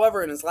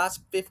 However, in his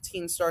last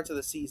 15 starts of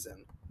the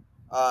season,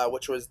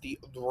 which was the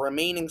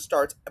remaining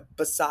starts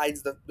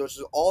besides which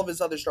is all of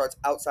his other starts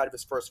outside of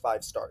his first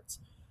 5 starts.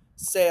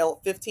 Sale,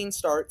 15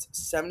 starts,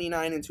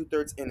 79 and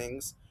 2/3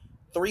 innings,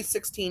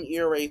 3.16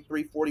 ERA,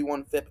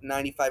 3.41 FIP,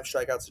 95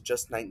 strikeouts, to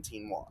just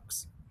 19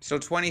 walks. So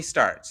 20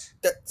 starts.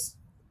 That's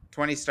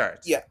 20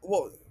 starts. Yeah,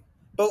 well,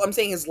 but I'm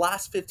saying his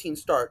last 15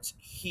 starts,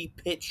 he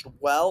pitched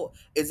well.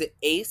 Is it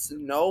ace?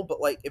 No, but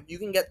like if you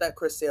can get that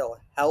Chris Sale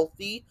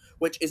healthy,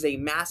 which is a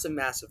massive,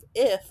 massive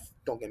if.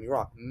 Don't get me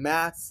wrong,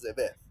 massive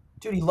if.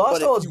 Dude, he lost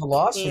But all if his you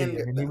velocity. can I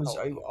get mean, that he was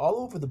healthy. all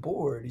over the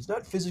board. He's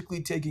not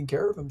physically taking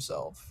care of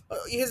himself.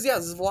 His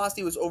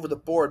velocity was over the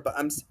board, but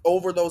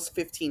over those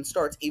 15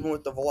 starts, even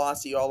with the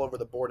velocity all over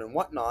the board and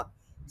whatnot,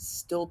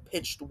 still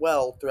pitched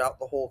well throughout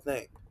the whole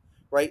thing,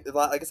 right?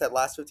 Like I said,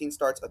 last 15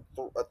 starts, a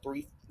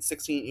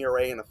 3.16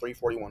 ERA and a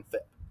 3.41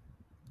 FIP.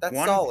 That's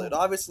solid.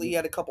 Obviously, he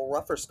had a couple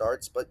rougher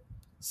starts, but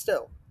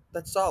still,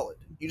 that's solid.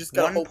 You just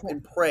gotta hope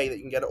and pray that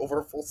you can get it over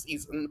a full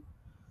season.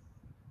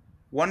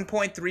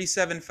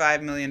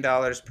 $1.375 million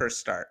per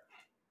start.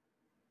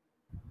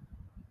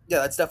 Yeah,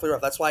 that's definitely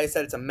rough. That's why I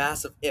said it's a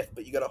massive if,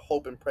 but you gotta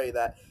hope and pray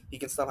that he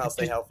can somehow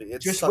stay healthy.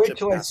 It's Just such wait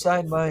till I massive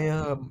sign if.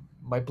 my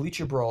my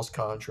Bleacher Brawls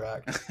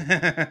contract.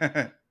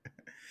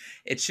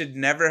 It should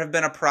never have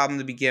been a problem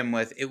to begin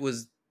with. It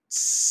was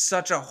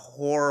such a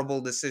horrible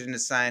decision to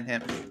sign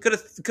him.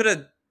 Could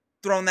have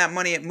thrown that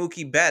money at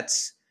Mookie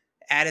Betts,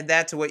 added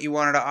that to what you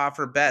wanted to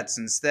offer Betts.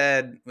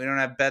 Instead, we don't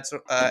have Betts,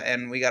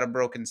 and we got a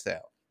broken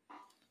Sale.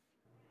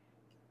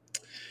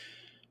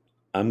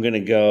 I'm going to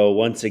go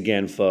once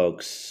again,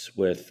 folks,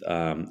 with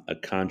a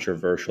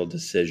controversial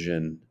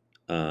decision,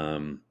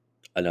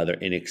 another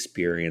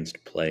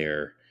inexperienced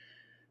player,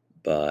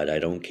 but I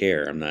don't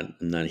care. I'm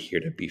not here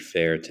to be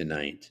fair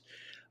tonight.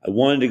 I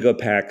wanted to go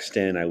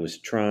Paxton. I was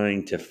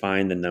trying to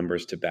find the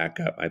numbers to back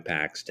up my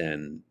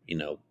Paxton,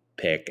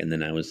 pick, and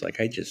then I was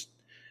like, I just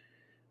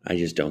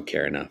don't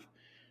care enough.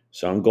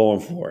 So I'm going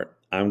for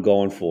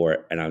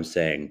it. And I'm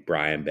saying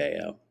Brayan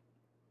Bello.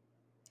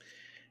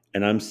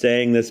 And I'm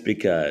saying this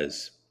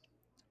because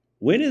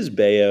when is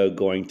Bello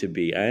going to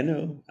be? I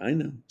know.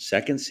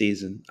 Second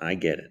season. I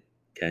get it.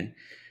 Okay.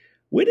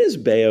 When is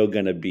Bello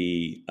going to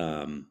be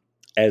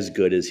as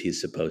good as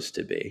he's supposed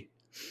to be?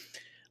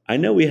 I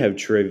know we have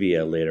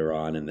trivia later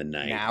on in the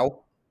night.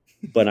 Now?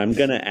 But I'm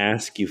going to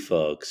ask you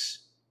folks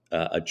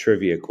a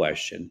trivia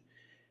question.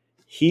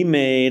 He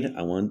made,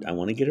 I want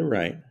to get it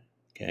right.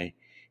 Okay.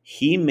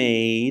 He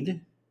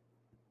made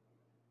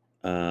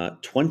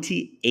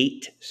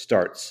 28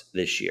 starts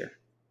this year.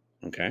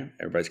 Okay.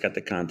 Everybody's got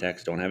the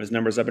context. Don't have his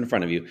numbers up in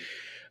front of you.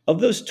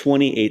 Of those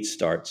 28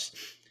 starts,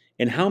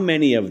 and how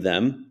many of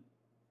them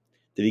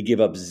did he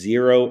give up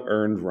 0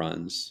 earned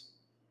runs?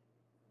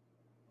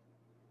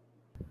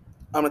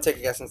 I'm gonna take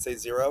a guess and say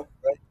 0.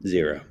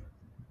 0.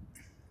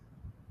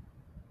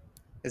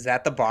 Is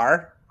that the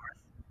bar?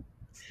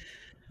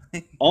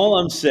 All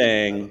I'm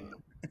saying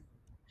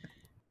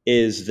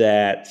is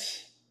that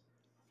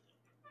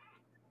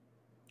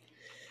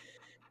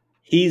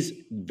he's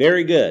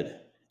very good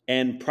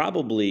and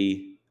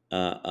probably,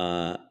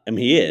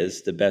 he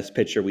is the best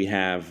pitcher we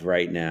have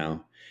right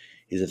now.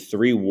 He's a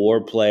 3 WAR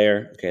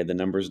player. Okay, the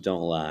numbers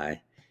don't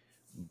lie.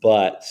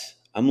 But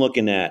I'm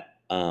looking at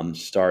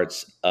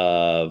starts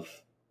of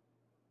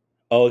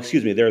Oh,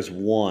 excuse me. There's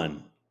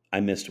one.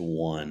 I missed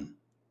one.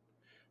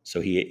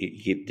 So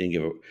he didn't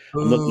give a.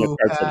 I'm looking at Ooh,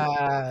 cards of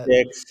Pat.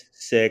 6,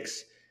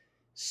 6,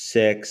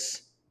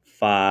 6,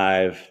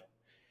 5,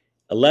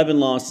 11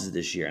 losses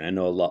this year. And I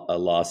know a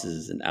loss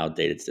is an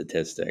outdated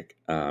statistic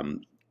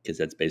because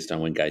that's based on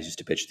when guys used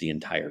to pitch the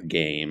entire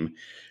game.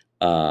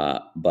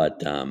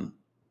 But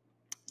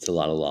it's a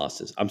lot of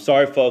losses. I'm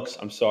sorry, folks.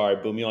 I'm sorry.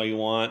 Boo me all you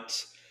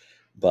want.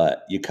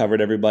 But you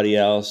covered everybody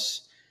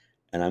else.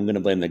 And I'm going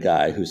to blame the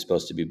guy who's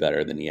supposed to be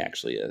better than he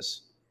actually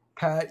is.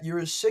 Pat, you're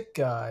a sick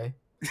guy.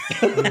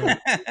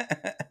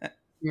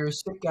 You're a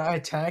sick guy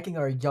attacking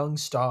our young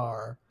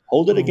star.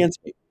 Hold it who-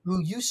 against me. Who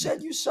you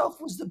said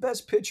yourself was the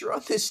best pitcher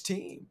on this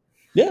team.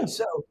 Yeah.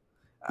 So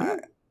Yeah.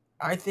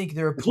 I think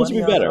there are It's supposed to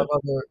plenty be better. of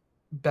other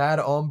bad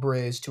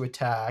hombres to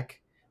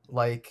attack,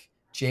 like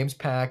James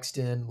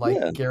Paxton, like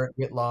Yeah. Garrett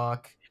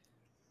Whitlock.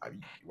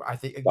 I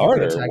think you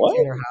Starter, could attack what?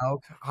 Tanner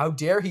Houck. How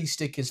dare he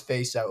stick his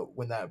face out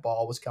when that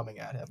ball was coming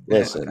at him?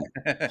 Listen,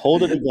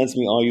 hold it against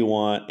me all you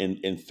want.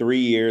 In 3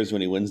 years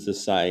when he wins the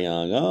Cy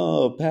Young,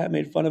 oh, Pat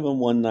made fun of him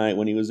one night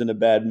when he was in a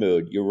bad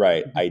mood. You're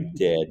right. I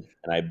did.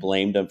 And I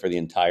blamed him for the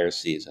entire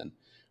season.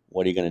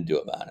 What are you going to do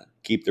about it?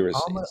 Keep the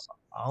receipts.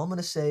 All I'm going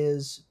to say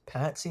is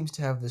Pat seems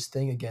to have this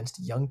thing against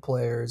young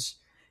players.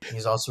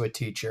 He's also a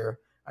teacher.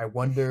 I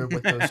wonder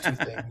what those two things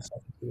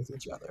have to do with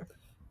each other.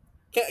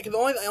 The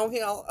only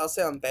thing I'll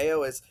say on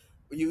Bayo is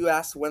you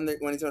asked when he's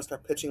going to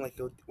start pitching, like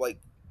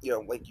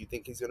you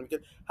think he's going to be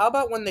good. How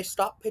about when they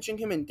stop pitching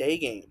him in day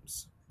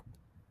games?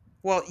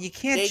 Well, you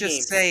can't Day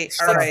just games,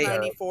 say, all right,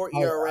 694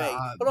 ERA.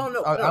 Hold on,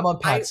 no, I'm on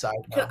Pat's side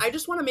now. I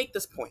just want to make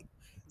this point.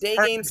 Day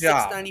Hard games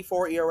job.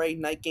 694 ERA,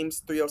 night games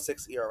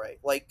 306 ERA.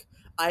 Like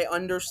I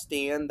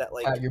understand that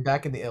like Pat, you're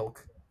back in the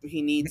ilk.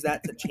 he needs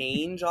that to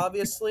change,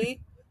 obviously,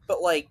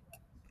 but like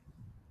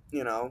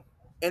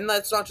and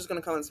that's not just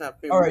going to come in snap.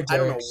 All right, I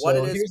don't Derek, know what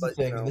so it is, here's but the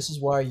thing, and this is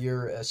why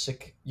you're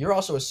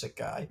also a sick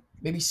guy,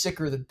 maybe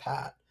sicker than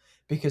Pat,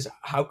 because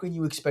how can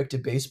you expect a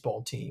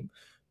baseball team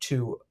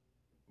to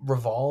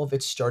revolve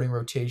its starting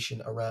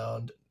rotation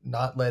around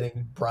not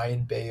letting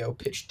Brian Bayo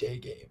pitch day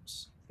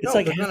games? It's no,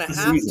 like they're half gonna the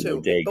have season to.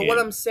 a day But game. what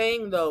I'm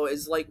saying though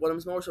is like what I'm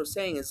more so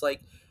saying is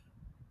like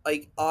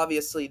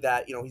obviously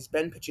that he's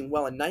been pitching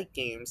well in night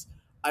games.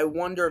 I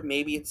wonder if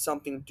maybe it's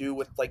something to do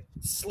with like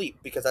sleep,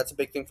 because that's a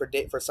big thing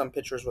for some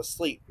pitchers with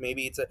sleep.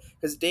 Maybe it's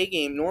because day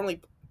game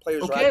normally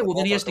players Okay, arrive well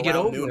then he has to get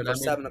around over noon it. for I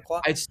mean, 7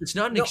 o'clock. it's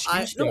not an No,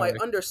 excuse. I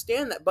Derek.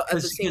 understand that, but at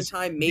the same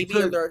time, maybe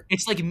because there.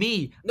 it's like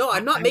me. No,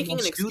 I'm not I'm making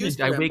a an excuse student.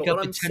 for I him, wake but up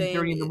what at I'm saying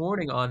 10:30 in the is-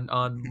 morning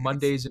on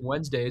Mondays and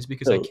Wednesdays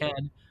because So, I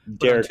can. But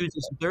Derek, on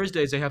Tuesdays and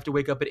Thursdays, I have to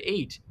wake up at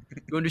 8.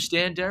 You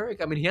understand,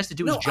 Derek? I mean, he has to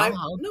do his No, job.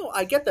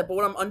 I get that, but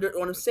what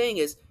I'm saying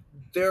is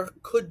there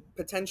could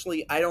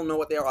potentially, I don't know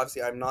what they are.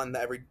 Obviously, I'm not in the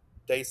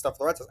everyday stuff of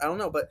the Red Sox. I don't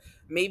know, but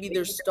maybe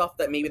there's stuff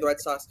that maybe the Red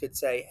Sox could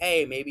say,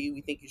 hey, maybe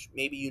we think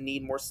maybe you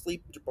need more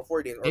sleep before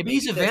you do, or Maybe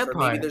he's a this, or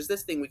vampire. maybe there's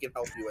this thing we can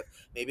help you with.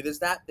 Maybe there's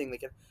that thing they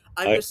can.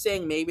 I'm I- just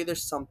saying maybe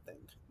there's something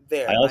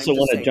there. I also I'm just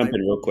want to saying, jump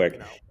in real quick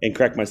and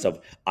correct myself.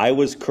 I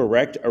was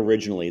correct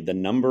originally. The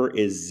number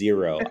is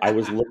 0.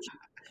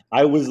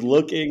 I was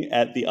looking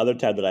at the other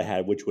tab that I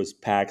had, which was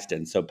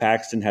Paxton. So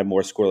Paxton had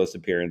more scoreless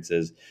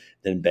appearances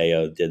than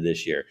Bayo did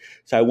this year.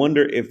 So I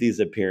wonder if these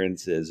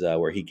appearances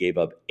where he gave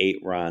up 8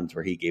 runs,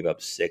 where he gave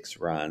up 6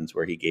 runs,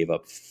 where he gave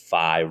up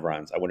 5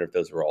 runs, I wonder if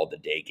those were all the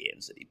day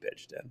games that he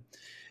pitched in.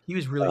 He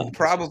was really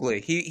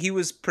Probably.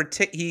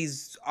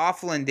 He's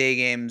awful in day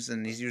games,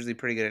 and he's usually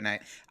pretty good at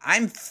night.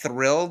 I'm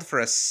thrilled for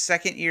a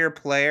second-year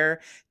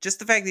player. Just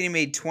the fact that he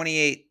made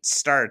 28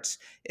 starts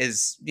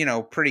is,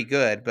 pretty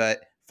good,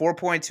 but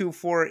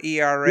 4.24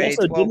 ERA. He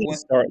also 12 didn't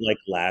start like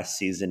last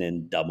season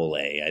in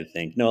Double-A, I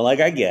think. No, like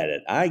I get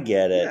it.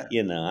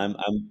 Yeah.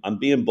 I'm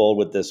being bold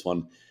with this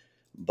one,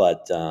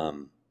 but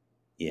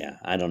yeah,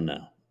 I don't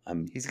know.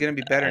 He's going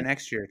to be better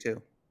next year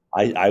too.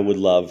 I would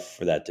love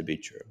for that to be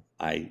true.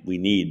 We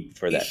need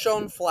for that. He's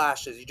shown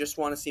flashes. You just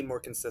want to see more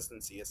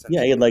consistency. Essentially.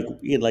 Yeah,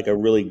 he had like a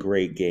really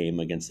great game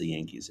against the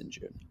Yankees in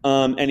June.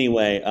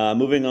 Anyway,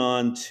 moving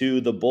on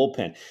to the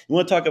bullpen. You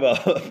want to talk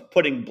about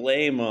putting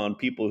blame on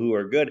people who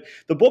are good?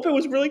 The bullpen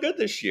was really good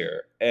this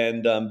year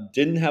and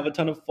didn't have a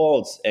ton of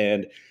faults.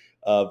 And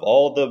of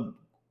all the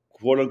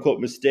quote unquote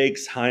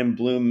mistakes Chaim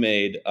Bloom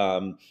made,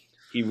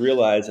 he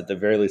realized at the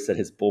very least that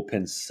his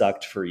bullpen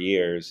sucked for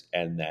years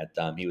and that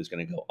he was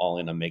going to go all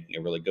in on making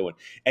a really good one.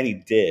 And he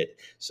did.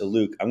 So,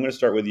 Luke, I'm going to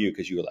start with you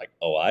because you were like,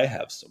 oh, I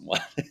have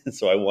someone.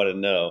 So I want to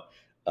know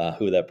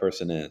who that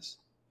person is.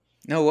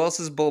 No,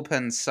 Wells'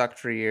 bullpen sucked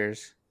for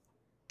years.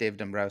 Dave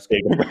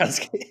Dombrowski. Dave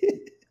Dombrowski.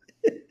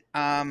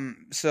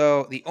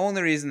 So the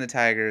only reason the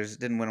Tigers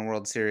didn't win a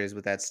World Series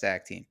with that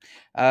stack team.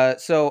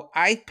 So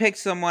I picked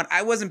someone.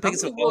 I wasn't picking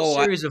How many World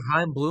Series of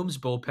Chaim Bloom's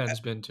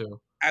bullpen's been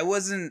to? I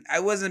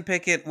wasn't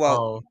picking.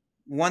 Well,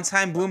 Once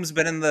Heim Bloom's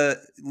been in the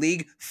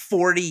league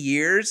 40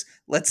 years.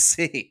 Let's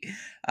see.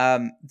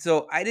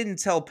 So I didn't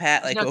tell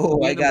Pat He's like, not going to oh,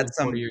 be I in the got league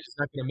 40 some. years. He's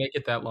not going to make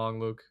it that long,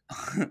 Luke.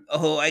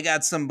 Oh, I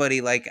got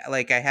somebody like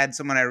I had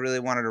someone I really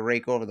wanted to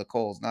rake over the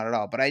coals. Not at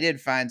all, but I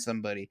did find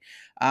somebody.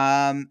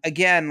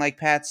 Again, like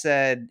Pat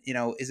said,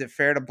 is it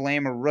fair to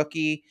blame a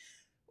rookie?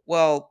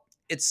 Well,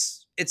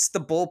 it's the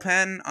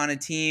bullpen on a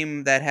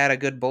team that had a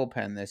good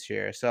bullpen this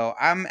year. So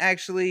I'm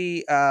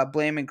actually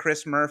blaming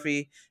Chris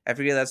Murphy. I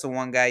figure that's the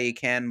one guy you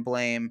can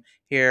blame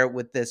here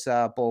with this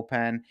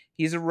bullpen.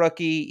 He's a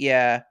rookie,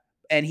 yeah,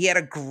 and he had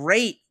a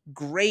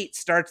great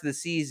start to the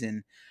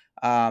season.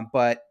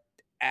 But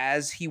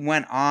as he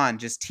went on,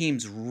 just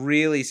teams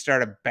really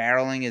started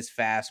barreling his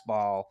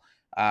fastball.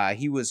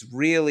 He was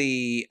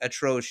really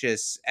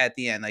atrocious at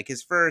the end. Like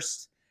his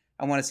first,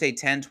 I want to say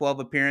 10, 12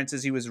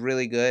 appearances, he was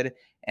really good.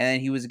 And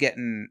then he was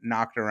getting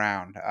knocked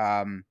around.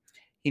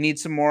 He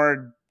needs some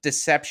more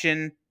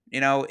deception,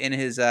 in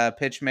his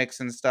pitch mix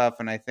and stuff.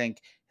 And I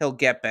think he'll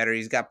get better.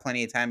 He's got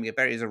plenty of time to get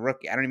better. He's a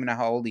rookie. I don't even know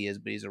how old he is,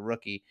 but he's a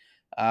rookie.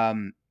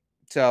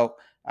 So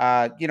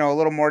a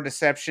little more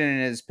deception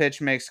in his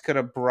pitch mix could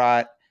have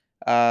brought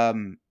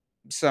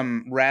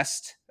some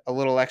rest, a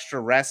little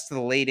extra rest to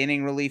the late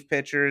inning relief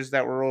pitchers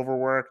that were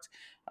overworked.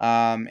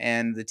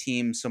 And the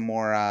team some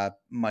more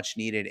much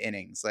needed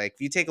innings. Like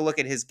if you take a look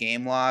at his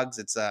game logs,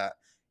 it's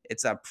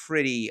a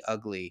pretty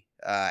ugly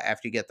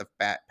after you get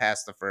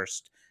past the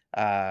first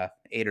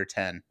 8 or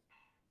 10.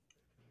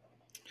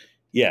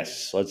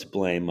 Yes, let's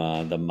blame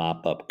the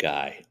mop-up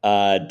guy.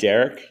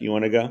 Derek, you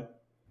want to go?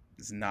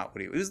 It's not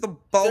what he was. The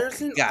bulk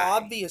There's an guy.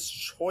 obvious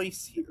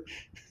choice here.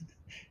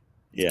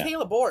 Yeah.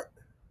 Caleb Ort.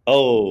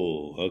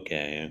 Oh,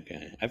 okay.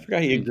 I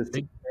forgot he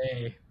existed.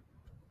 Hey.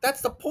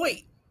 That's the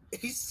point.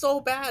 He's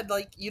so bad.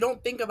 Like you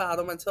don't think about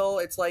him until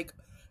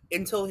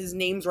his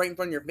name's right in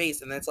front of your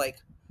face, and then it's like,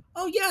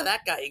 oh yeah,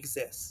 that guy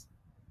exists.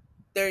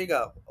 There you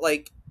go.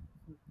 Like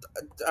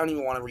I don't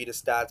even want to read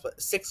his stats, but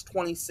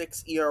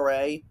 6.26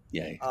 ERA.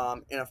 Yeah.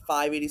 In a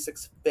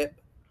 5.86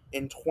 FIP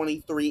in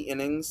 23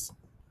 innings.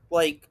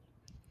 Like,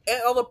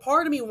 although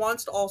part of me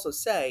wants to also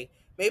say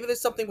maybe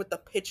there's something with the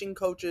pitching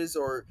coaches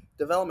or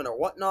development or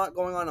whatnot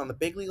going on the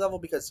big league level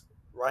because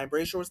Ryan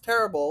Brasier was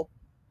terrible.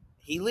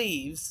 He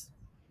leaves.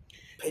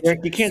 Derek,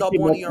 you can't sub say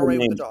 1 multiple ERA with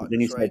names, the but Dodgers,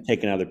 then you start right?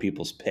 taking other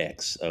people's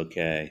picks.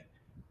 Okay.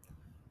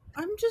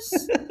 I'm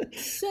just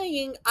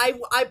saying,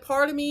 I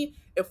part of me,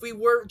 if we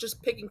were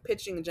just picking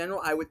pitching in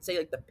general, I would say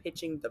like the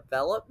pitching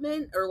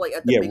development or like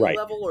at the big league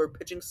level or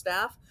pitching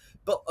staff,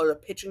 or the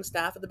pitching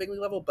staff at the big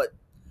league level. But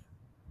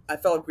I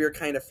felt like we were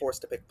kind of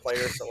forced to pick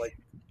players, so like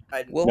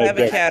we'll have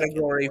a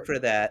category for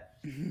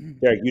that.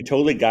 Derek, you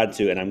totally got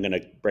to, and I'm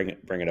gonna bring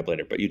it up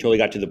later. But you totally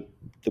got to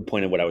the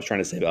point of what I was trying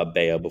to say about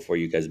Bayo before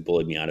you guys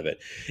bullied me out of it.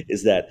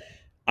 Is that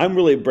I'm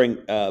really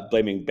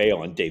blaming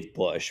Bayo on Dave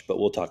Bush, but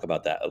we'll talk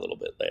about that a little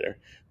bit later.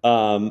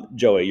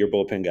 Joey, your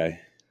bullpen guy.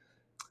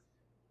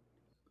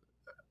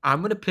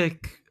 I'm gonna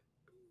pick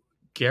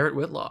Garrett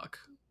Whitlock.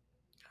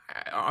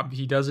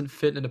 He doesn't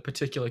fit in a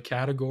particular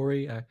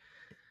category.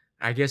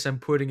 I guess I'm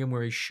putting him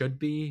where he should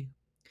be.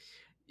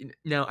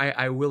 Now,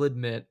 I will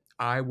admit,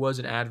 I was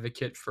an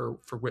advocate for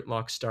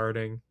Whitlock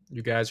starting.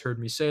 You guys heard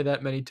me say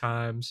that many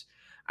times.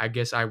 I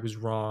guess I was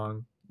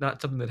wrong.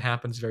 Not something that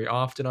happens very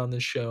often on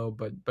this show,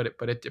 but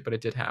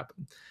it did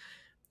happen.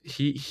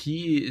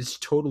 He is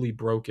totally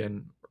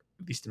broken,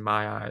 at least in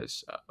my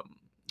eyes.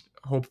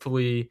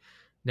 Hopefully,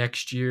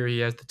 next year he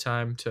has the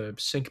time to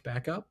sync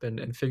back up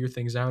and figure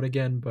things out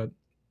again. But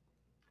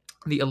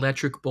the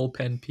electric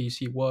bullpen piece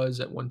he was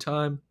at one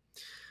time,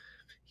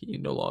 he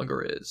no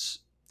longer is.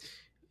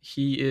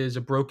 He is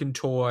a broken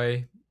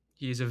toy.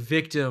 He's a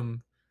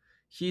victim.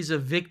 He's a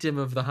victim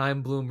of the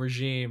Chaim Bloom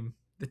regime,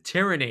 the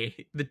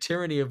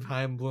tyranny of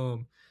Chaim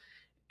Bloom.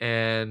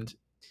 And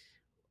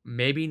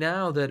maybe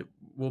now that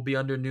we'll be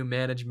under new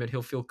management,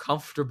 he'll feel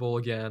comfortable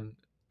again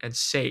and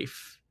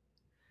safe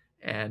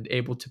and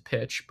able to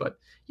pitch. But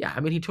yeah, I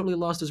mean, he totally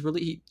lost his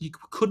relief. He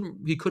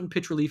couldn't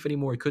pitch relief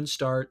anymore. He couldn't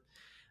start.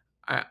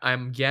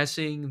 I'm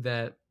guessing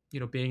that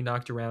being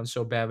knocked around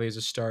so badly as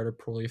a starter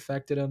probably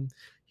affected him.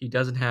 He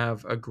doesn't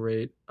have a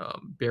great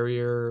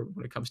barrier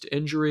when it comes to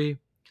injury.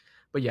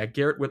 But yeah,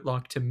 Garrett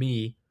Whitlock to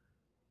me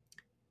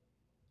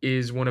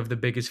is one of the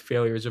biggest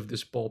failures of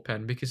this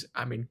bullpen because,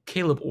 I mean,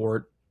 Caleb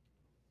Ort,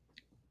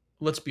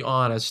 let's be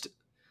honest,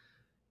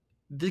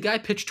 the guy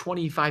pitched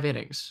 25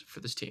 innings for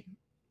this team.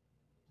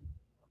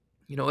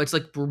 It's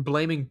like we're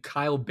blaming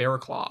Kyle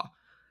Bearclaw.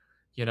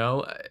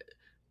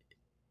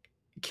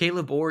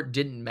 Caleb Ort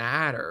didn't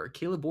matter.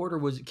 Caleb Ort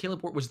was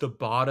the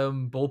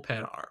bottom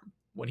bullpen arm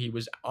when he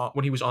was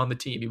on the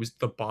team. He was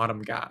the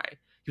bottom guy.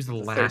 He was the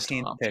last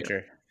 13th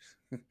pitcher.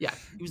 Yeah,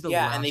 he was the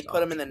last. Yeah, and they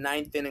put him in the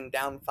 9th inning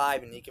down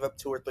 5, and you give up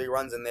 2 or 3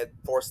 runs, and they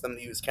force them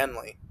to use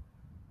Kenley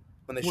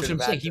when they should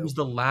have had to. He was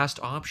the last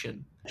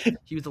option.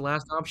 He was the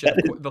last option.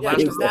 He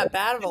was that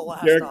bad of a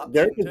last option.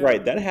 Derek is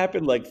right. That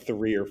happened like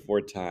 3 or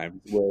 4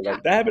 times. Where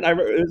that happened.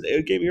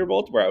 It gave me a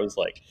Baltimore. I was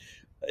like,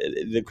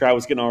 The crowd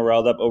was getting all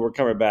riled up. Oh, we're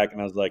coming back,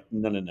 and I was like,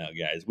 no,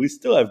 guys, we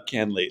still have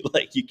Kenley.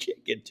 Like, you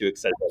can't get too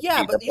excited.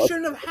 Yeah, but you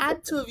shouldn't have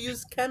had to have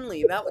used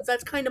Kenley.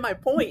 That's kind of my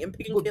point in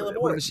picking Caleb What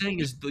I'm Ward. saying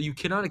is you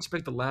cannot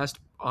expect the last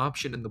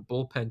option in the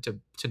bullpen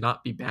to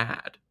not be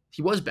bad.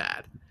 He was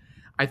bad.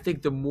 I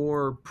think the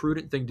more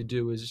prudent thing to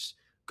do is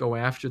go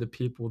after the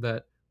people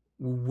that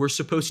were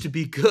supposed to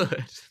be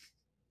good.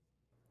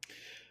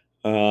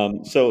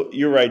 So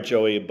you're right,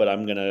 Joey, but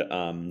I'm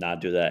gonna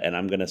not do that, and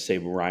I'm gonna say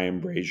Ryan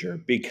Brazier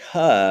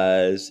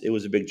because it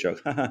was a big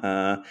joke.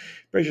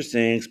 Brazier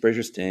stinks.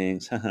 Brazier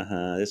stinks.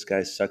 This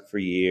guy sucked for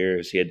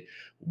years. He had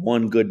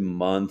one good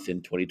month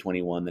in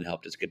 2021 that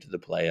helped us get to the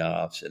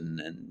playoffs,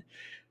 and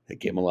it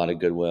gave him a lot of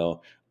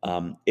goodwill.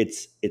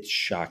 It's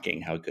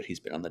shocking how good he's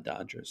been on the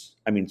Dodgers.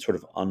 I mean, sort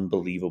of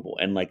unbelievable,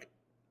 and like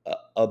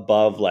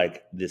above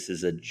like this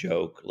is a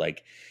joke.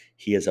 Like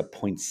he has a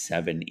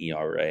 .7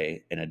 ERA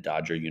in a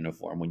Dodger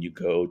uniform. When you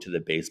go to the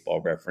Baseball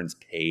Reference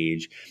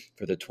page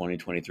for the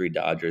 2023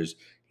 Dodgers,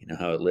 you know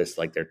how it lists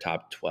like their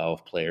top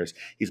 12 players.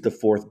 He's the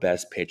fourth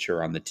best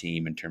pitcher on the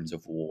team in terms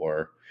of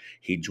WAR.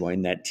 He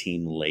joined that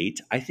team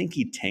late. I think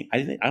he tanked.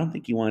 I don't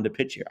think he wanted to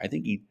pitch here. I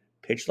think he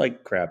pitched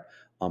like crap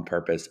on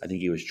purpose. I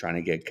think he was trying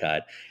to get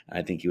cut.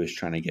 I think he was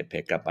trying to get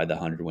picked up by the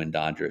 100-win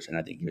Dodgers, and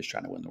I think he was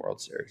trying to win the World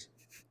Series.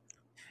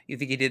 You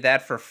think he did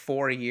that for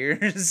 4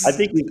 years? I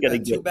think he's going to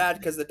get. Too bad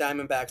because the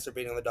Diamondbacks are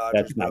beating the Dodgers.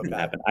 That's not going to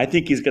happen. I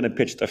think he's going to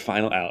pitch the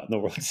final out in the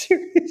World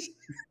Series.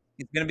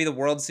 He's going to be the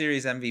World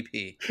Series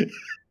MVP.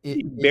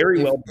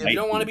 Very well. You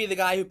don't want to be the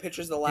guy who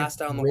pitches the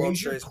last out in the World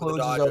Series for the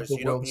Dodgers.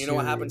 You know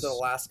what happened to the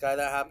last guy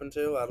that happened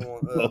to? I don't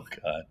want. Oh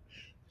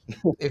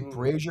God. If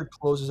Brazier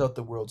closes out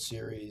the World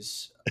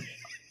Series,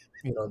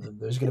 you know,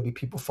 there's going to be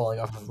people falling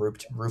off of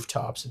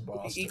rooftops in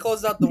Boston. He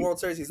closed out the World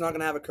Series. He's not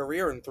going to have a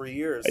career in 3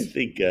 years.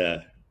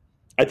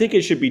 I think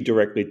it should be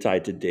directly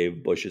tied to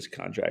Dave Bush's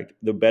contract.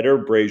 The better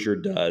Brazier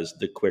does,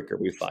 the quicker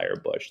we fire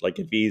Bush. Like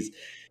if he's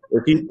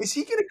is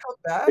he going to come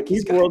back? If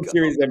he's World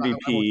Series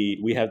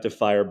MVP, we have to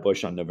fire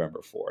Bush on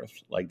November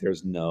 4th. Like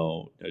there's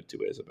no two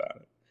ways about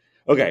it.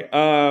 Okay,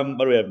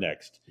 what do we have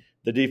next?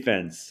 The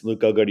defense.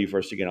 Luke, I'll go to you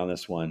first again on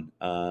this one.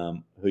 Who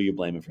are you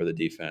blaming for the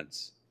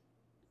defense?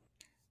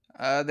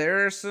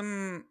 There are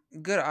some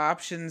good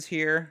options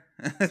here.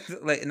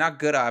 Like not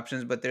good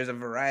options, but there's a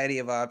variety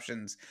of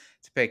options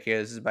to pick here.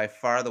 This is by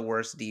far the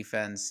worst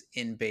defense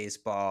in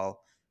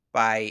baseball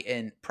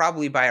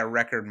probably by a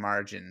record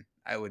margin,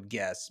 I would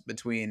guess,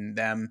 between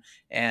them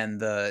and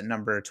the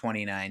number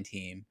 29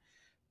 team.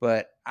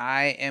 But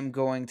I am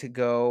going to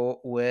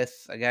go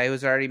with a guy who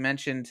was already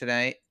mentioned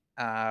tonight,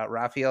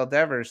 Rafael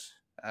Devers.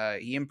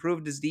 He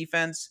improved his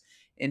defense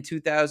in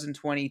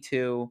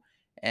 2022,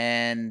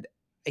 and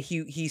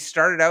he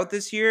started out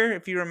this year,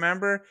 if you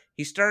remember,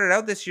 he started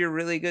out this year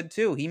really good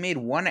too. He made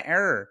one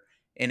error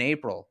in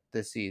April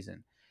this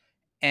season.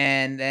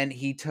 And then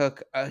he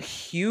took a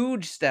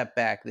huge step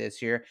back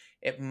this year.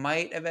 It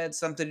might have had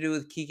something to do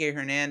with Kike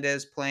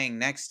Hernandez playing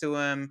next to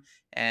him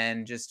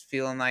and just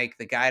feeling like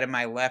the guy to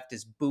my left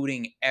is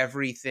booting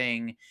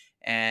everything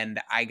and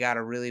I got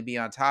to really be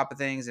on top of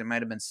things. It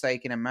might have been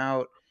psyching him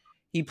out.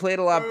 He played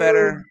a lot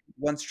better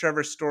once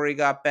Trevor Story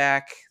got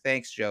back.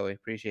 Thanks, Joey.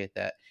 Appreciate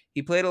that.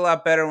 He played a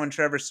lot better when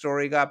Trevor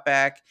Story got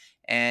back,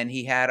 and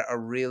he had a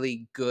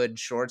really good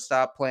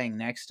shortstop playing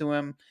next to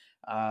him.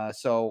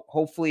 So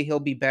hopefully he'll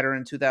be better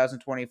in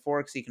 2024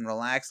 because he can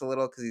relax a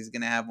little because he's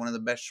going to have one of the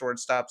best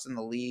shortstops in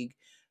the league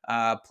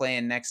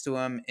playing next to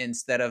him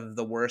instead of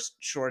the worst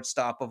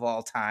shortstop of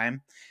all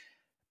time.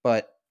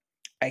 But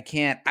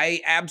I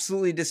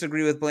absolutely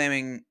disagree with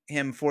blaming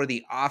him for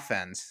the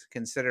offense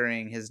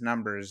considering his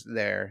numbers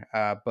there.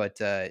 But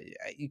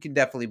you can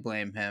definitely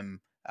blame him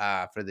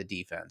for the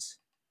defense.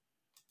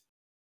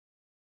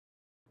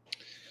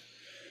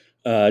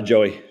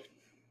 Joey.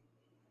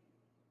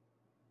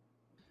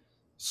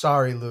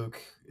 Sorry,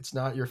 Luke. It's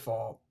not your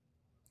fault.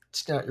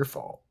 It's not your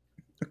fault.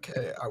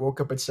 Okay, I woke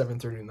up at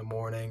 7:30 in the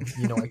morning.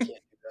 You know I can't do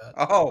that.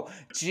 Oh,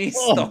 jeez,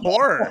 the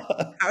horror!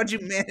 How'd you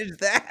manage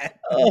that?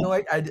 You know,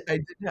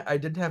 I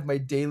didn't have my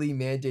daily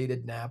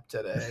mandated nap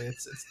today.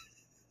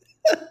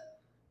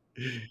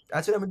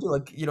 That's what I'm gonna do.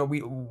 Like, you know,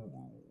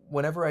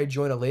 whenever I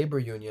join a labor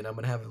union, I'm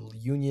gonna have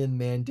union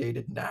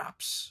mandated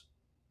naps.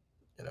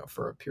 You know,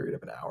 for a period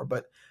of an hour.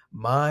 But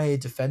my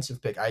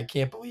defensive pick, I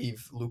can't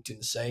believe Luke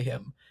didn't say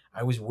him.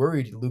 I was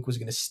worried Luke was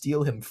going to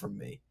steal him from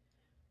me.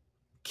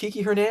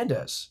 Kike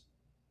Hernandez.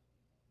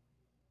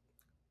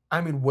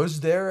 I mean,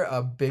 was there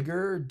a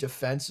bigger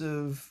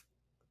defensive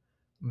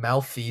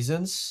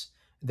malfeasance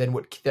than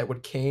what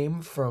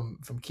came from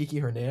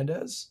Kike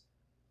Hernandez?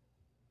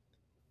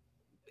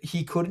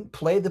 He couldn't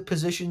play the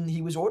position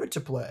he was ordered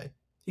to play.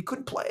 He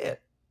couldn't play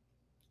it.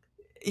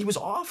 He was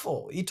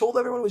awful. He told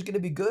everyone he was going to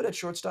be good at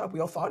shortstop. We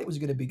all thought he was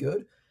going to be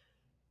good.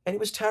 And he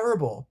was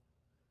terrible.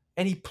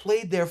 And he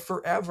played there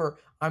forever.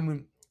 I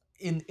mean,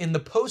 in the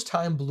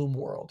post-Chaim Bloom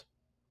world,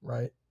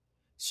 right?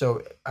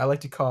 So I like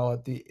to call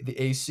it the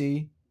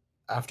AC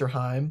after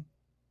Chaim.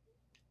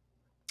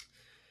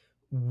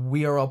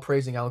 We are all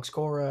praising Alex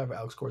Cora.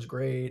 Alex Cora's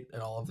great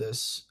and all of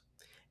this.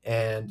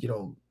 And, you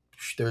know,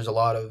 there's a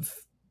lot of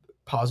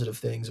positive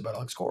things about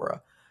Alex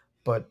Cora.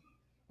 But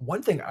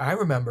one thing I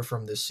remember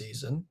from this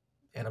season,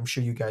 and I'm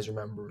sure you guys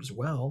remember as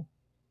well,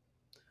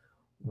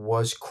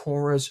 was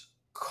Cora's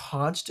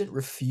constant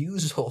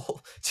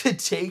refusal to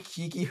take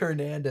Kiki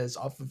Hernandez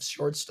off of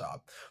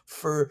shortstop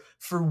for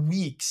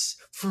weeks.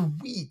 For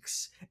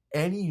weeks,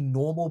 any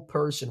normal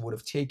person would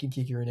have taken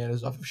Kiki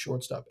Hernandez off of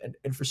shortstop,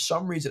 and for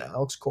some reason,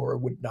 Alex Cora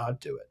would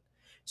not do it.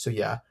 So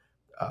yeah,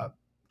 uh,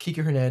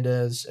 Kiki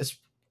Hernandez,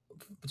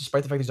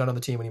 despite the fact he's not on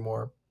the team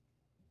anymore,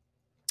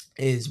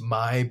 is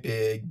my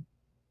big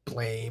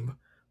blame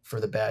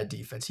for the bad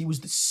defense. He was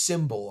the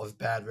symbol of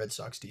bad Red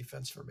Sox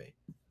defense for me.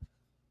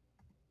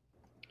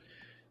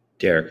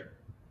 Derek.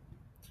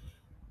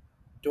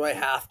 Do I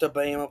have to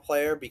blame a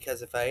player?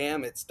 Because if I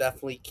am, it's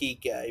definitely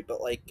Kike.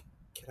 But like,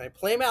 can I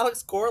blame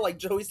Alex Cora, like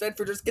Joey said,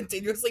 for just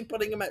continuously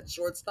putting him at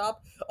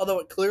shortstop? Although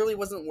it clearly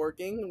wasn't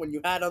working when you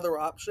had other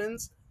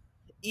options.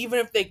 Even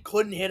if they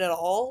couldn't hit at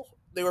all,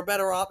 they were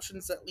better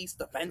options at least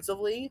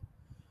defensively.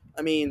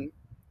 I mean,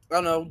 I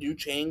don't know. Yu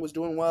Chang was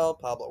doing well.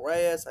 Pablo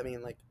Reyes. I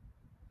mean, like,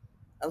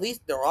 at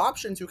least there are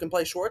options who can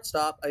play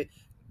shortstop.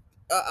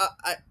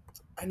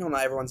 I know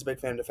not everyone's a big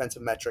fan of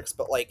defensive metrics,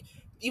 but like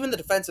even the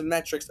defensive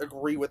metrics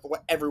agree with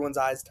what everyone's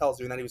eyes tells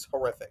you, and that he was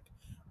horrific.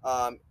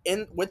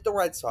 In with the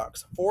Red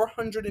Sox,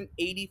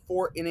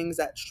 484 innings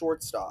at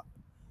shortstop.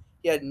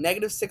 He had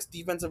 -6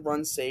 defensive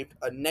runs saved,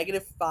 a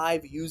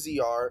 -5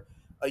 UZR,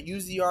 a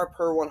UZR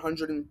per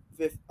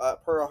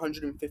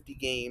 150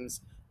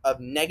 games of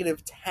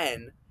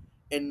 -10,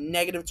 and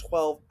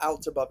 -12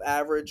 outs above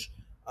average.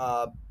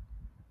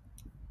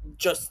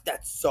 Just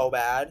that's so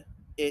bad.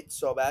 It's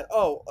so bad.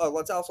 Oh,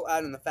 let's also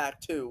add in the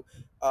fact too,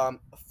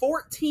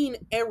 14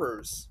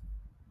 errors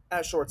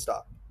at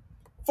shortstop.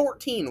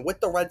 14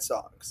 with the Red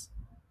Sox.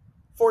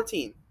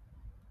 14.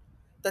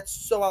 That's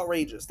so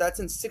outrageous. That's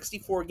in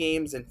 64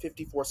 games and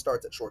 54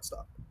 starts at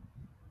shortstop.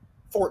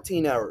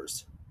 14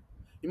 errors.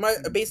 You might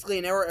basically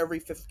an error every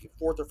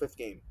fourth or fifth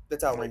game.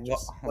 That's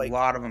outrageous. A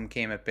lot of them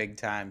came at big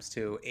times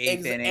too.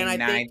 Eighth inning,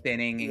 ninth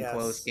inning in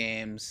close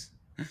games.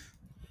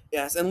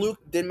 Yes, and Luke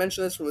did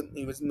mention this when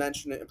he was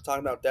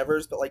talking about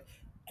Devers, but like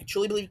I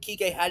truly believe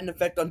Kike had an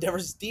effect on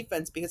Devers'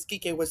 defense because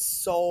Kike was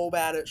so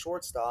bad at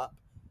shortstop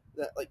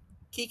that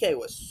Kike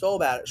was so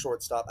bad at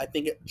shortstop. I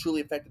think it truly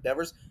affected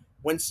Devers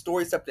when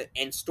Story stepped in,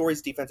 and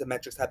Story's defensive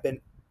metrics have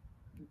been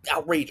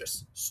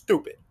outrageous,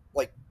 stupid,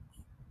 like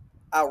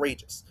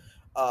outrageous.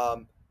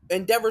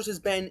 And Devers has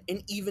been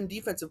an even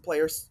defensive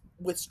player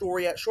with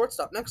Story at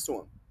shortstop next to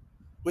him.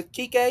 With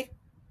Kike,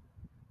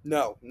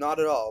 no, not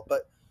at all.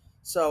 But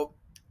so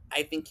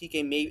I think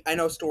Kike may. I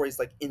know Story's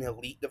like an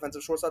elite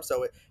defensive shortstop,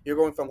 so you're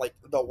going from like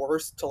the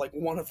worst to like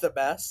one of the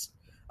best.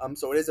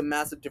 So it is a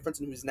massive difference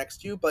in who's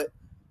next to you, but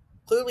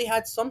clearly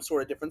had some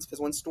sort of difference because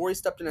when Story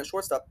stepped in at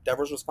shortstop,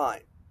 Devers was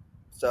fine.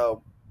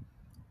 So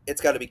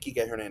it's got to be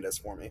Kike Hernandez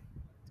for me.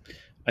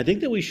 I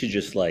think that we should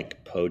just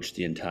like poach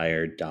the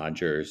entire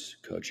Dodgers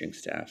coaching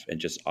staff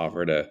and just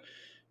offer to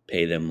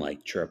pay them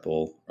like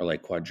triple or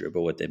like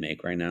quadruple what they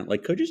make right now.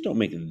 Like coaches don't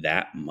make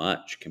that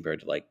much compared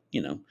to like,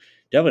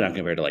 definitely not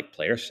compared to like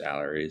player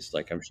salaries.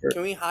 Like I'm sure.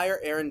 Can we hire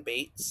Aaron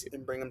Bates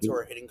and bring him to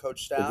our hitting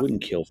coach staff? It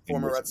wouldn't kill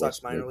former Red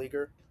Sox minor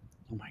leaguer.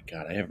 Oh my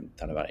God, I haven't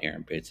thought about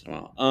Aaron Bates in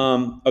a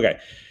while. Okay.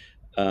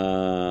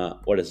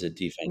 What is it?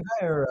 Defense. Can we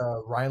hire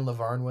Ryan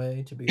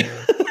Lavarnway to be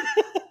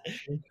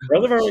Dude,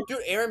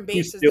 Aaron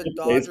Bates is the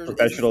Dodgers.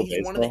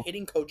 He's one of the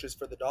hitting coaches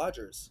for the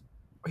Dodgers.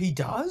 He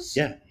does?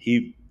 Yeah,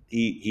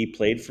 he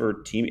played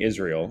for Team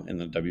Israel in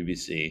the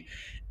WBC,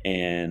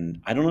 and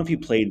I don't know if he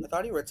played. I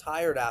thought he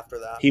retired after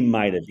that. He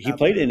might have. He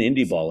played in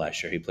Indie Ball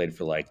last year. He played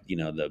for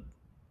the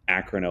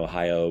Akron,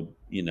 Ohio,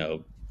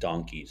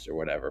 Donkeys or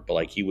whatever. But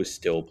like he was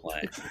still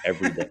playing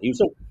every day. He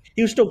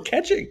was still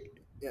catching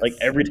like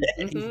every day.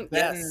 Mm-hmm.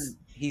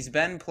 He's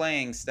been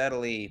playing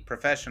steadily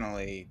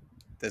professionally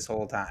this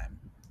whole time.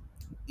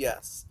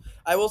 Yes.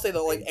 I will say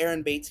though, like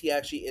Aaron Bates, he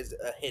actually is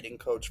a hitting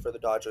coach for the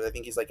Dodgers. I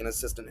think he's like an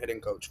assistant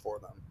hitting coach for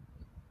them.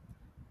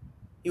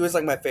 He was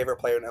like my favorite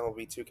player in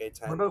MLB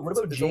 2K10. What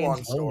about it's James a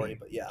long story,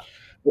 but yeah,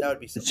 that would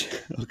be simple.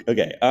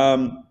 Okay.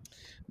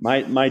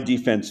 My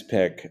defense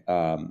pick,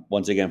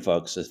 once again,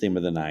 folks, the theme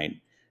of the night,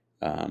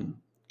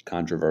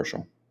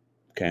 controversial.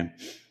 Okay.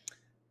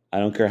 I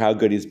don't care how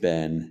good he's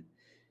been.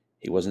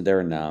 He wasn't there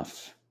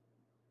enough.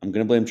 I'm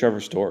going to blame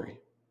Trevor Story.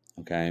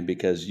 Okay,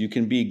 because you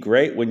can be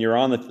great when you're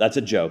on the. That's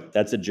a joke.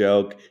 That's a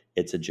joke.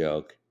 It's a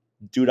joke.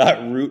 Do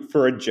not root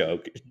for a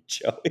joke,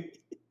 Joey.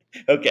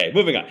 Okay,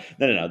 moving on.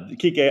 No.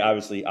 Kike,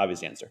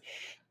 obvious answer.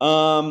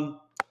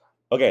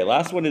 Okay,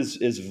 last one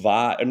is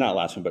vibe. Not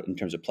last one, but in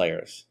terms of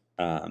players,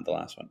 the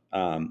last one.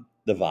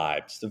 The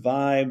vibes. The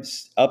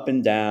vibes up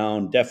and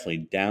down.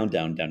 Definitely down.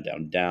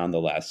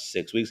 The last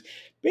 6 weeks,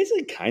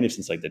 basically, kind of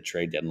since like the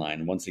trade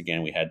deadline. Once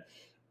again, we had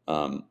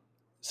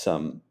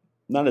some.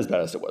 Not as bad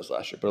as it was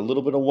last year, but a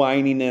little bit of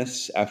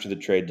whininess after the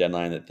trade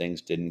deadline that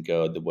things didn't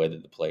go the way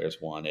that the players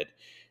wanted.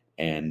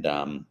 And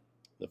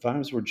the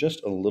vibes were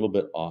just a little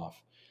bit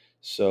off.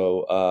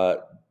 So,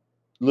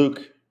 Luke,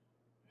 who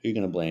are you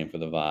going to blame for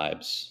the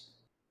vibes?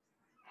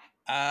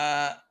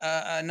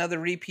 Another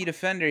repeat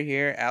offender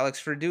here,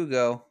 Alex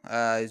Verdugo.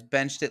 Is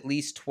benched at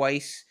least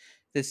twice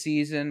this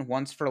season.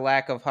 Once for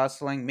lack of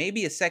hustling,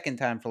 maybe a second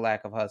time for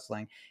lack of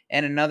hustling,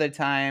 and another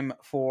time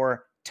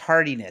for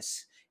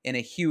tardiness in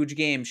a huge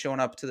game, showing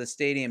up to the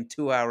stadium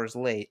 2 hours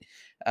late.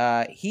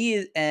 He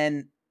is,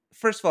 and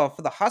first of all,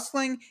 for the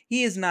hustling,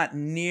 he is not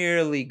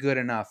nearly good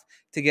enough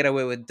to get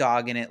away with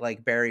dogging it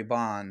like Barry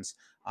Bonds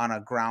on a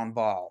ground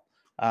ball.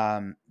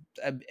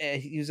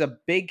 He was a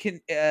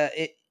big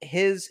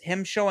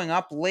him showing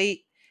up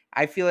late.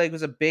 I feel like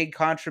was a big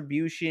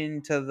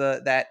contribution to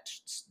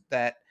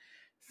that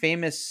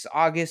famous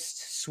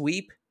August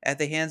sweep at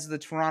the hands of the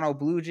Toronto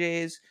Blue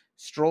Jays.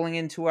 Strolling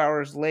in 2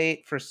 hours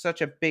late for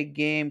such a big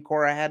game,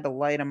 Cora had to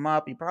light him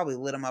up. He probably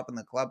lit him up in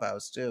the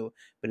clubhouse too,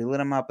 but he lit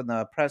him up in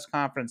the press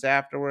conference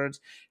afterwards.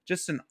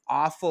 Just an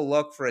awful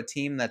look for a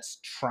team that's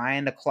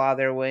trying to claw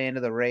their way into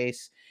the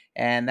race.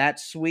 And that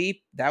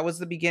sweep, that was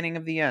the beginning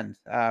of the end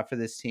for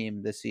this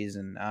team this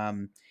season.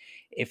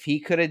 If he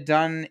could have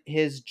done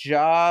his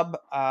job,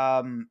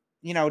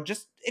 if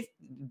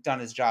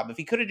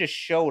he could have just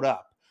showed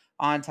up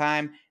on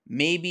time,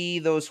 maybe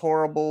those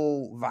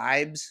horrible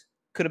vibes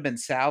could have been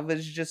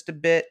salvaged just a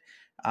bit.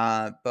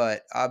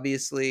 But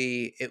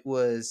obviously I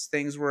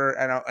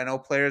know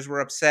players were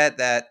upset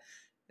that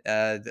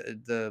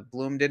the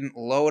Bloom didn't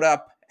load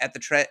up at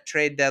the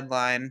trade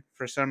deadline.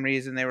 For some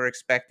reason, they were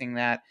expecting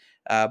that.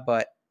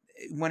 But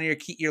one of your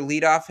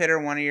leadoff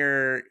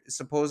hitter,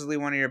 supposedly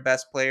one of your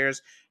best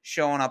players,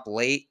 showing up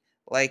late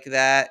like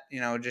that,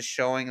 just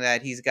showing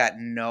that he's got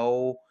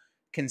no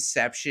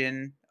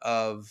conception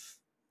of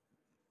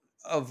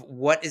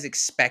what is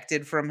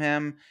expected from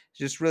him.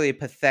 Just really a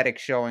pathetic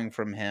showing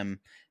from him.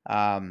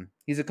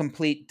 He's a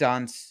complete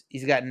dunce.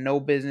 He's got no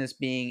business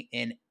being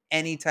in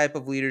any type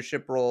of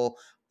leadership role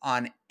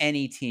on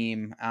any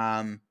team.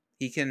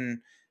 He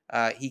can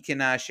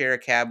share a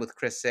cab with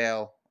Chris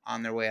Sale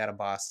on their way out of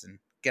Boston.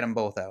 Get them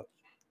both out.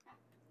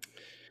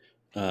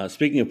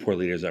 Speaking of poor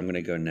leaders, I'm going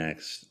to go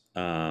next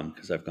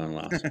because I've gone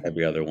last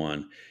every other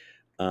one.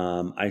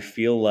 I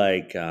feel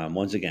like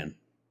once again,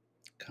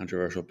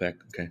 controversial pick.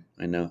 Okay,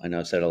 I know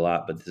I've said a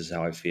lot, but this is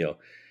how I feel.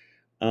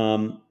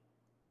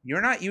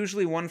 You're not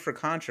usually one for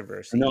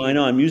controversy. No, I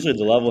know. I'm usually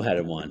the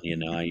level-headed one.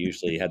 I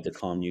usually have to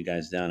calm you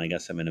guys down. I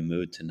guess I'm in a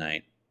mood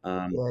tonight.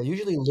 Yeah,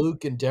 usually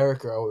Luke and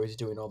Derek are always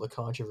doing all the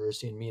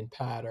controversy, and me and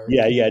Pat are.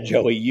 Yeah,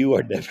 Joey, you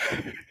are never.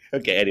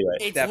 Okay, anyway.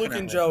 It's Definitely. Luke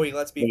and Joey.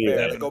 Let's be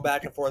fair. They go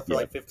back and forth for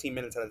like 15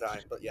 minutes at a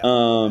time. But yeah.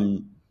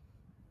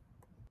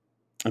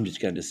 I'm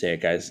just going to say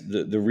it, guys.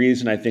 The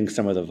reason I think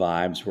some of the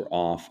vibes were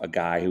off, a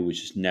guy who was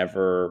just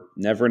never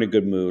in a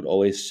good mood,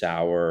 always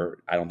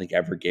sour. I don't think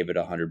ever gave it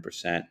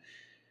 100%.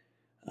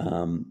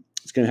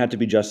 It's going to have to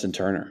be Justin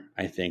Turner.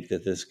 I think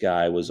that this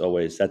guy was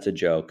always, that's a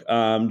joke.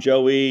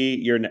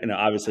 Joey,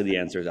 obviously the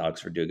answer is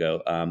Alex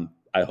Verdugo.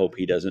 I hope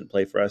he doesn't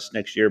play for us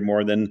next year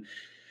more than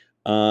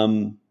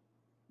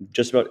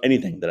just about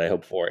anything that I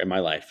hope for in my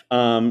life.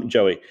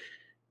 Joey,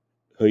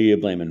 who are you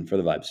blaming for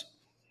the vibes?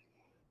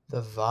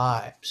 The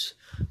vibes.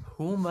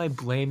 Who am I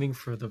blaming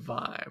for the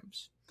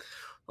vibes?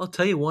 I'll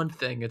tell you one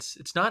thing.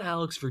 It's not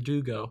Alex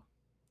Verdugo.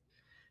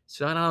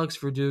 It's not Alex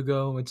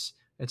Verdugo. It's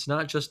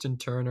not Justin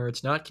Turner.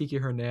 It's not Kiki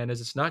Hernandez.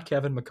 It's not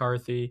Kevin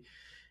McCarthy.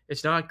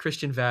 It's not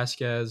Christian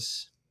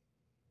Vasquez.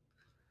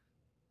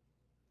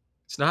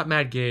 It's not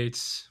Matt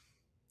Gates.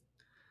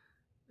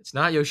 It's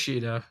not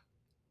Yoshida.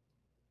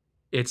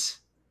 It's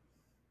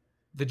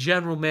the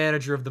general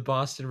manager of the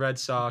Boston Red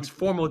Sox,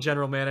 former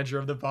general manager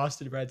of the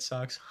Boston Red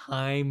Sox,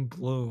 Chaim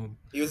Bloom.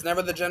 He was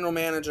never the general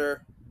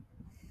manager.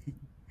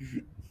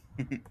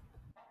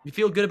 You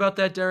feel good about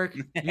that, Derek?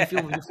 You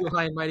feel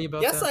high and mighty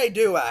about that? Yes, I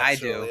do,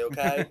 actually, I do.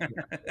 Okay?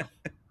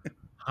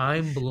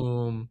 Chaim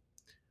Bloom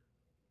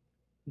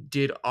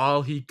did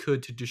all he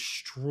could to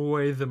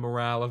destroy the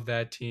morale of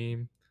that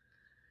team.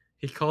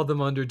 He called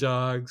them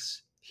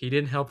underdogs. He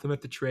didn't help them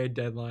at the trade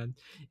deadline.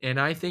 And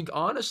I think,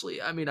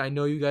 honestly, I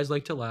know you guys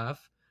like to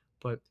laugh,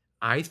 but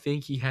I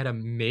think he had a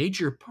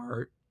major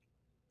part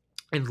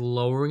in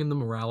lowering the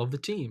morale of the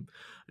team.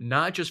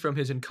 Not just from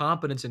his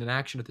incompetence in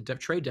inaction at the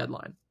trade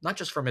deadline. Not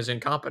just from his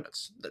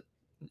incompetence.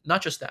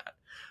 Not just that.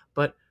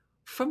 But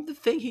from the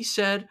thing he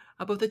said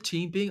about the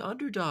team being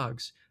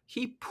underdogs.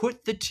 He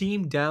put the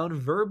team down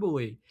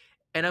verbally.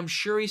 And I'm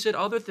sure he said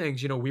other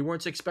things. We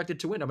weren't expected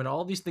to win.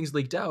 All these things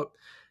leaked out.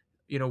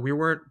 We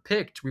weren't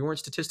picked. We weren't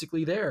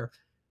statistically there.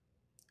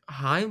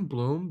 Chaim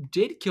Bloom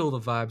did kill the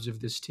vibes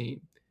of this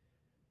team.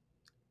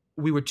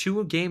 We were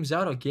 2 games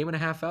out, a game and a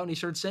half out, and he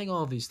started saying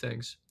all of these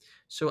things.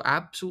 So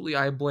absolutely,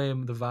 I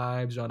blame the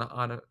vibes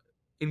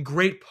in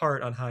great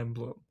part on Chaim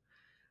Bloom.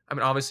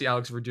 Obviously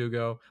Alex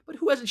Verdugo, but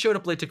who hasn't showed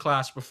up late to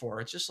class before?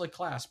 It's just like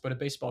class, but a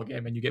baseball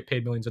game, and you get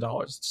paid millions of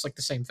dollars. It's like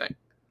the same thing.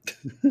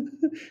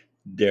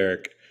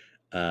 Derek,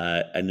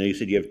 I know you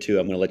said you have 2.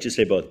 I'm going to let you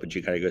say both, but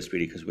you got to go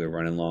speedy because we're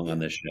running long on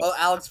this show. Well,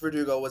 Alex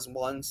Verdugo was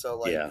one,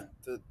 so yeah.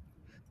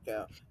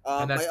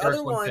 My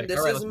other one,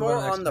 this is more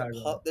on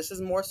this is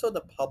more so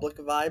the public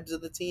vibes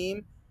of the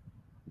team.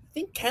 I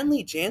think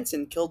Kenley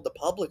Jansen killed the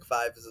public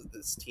vibes of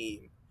this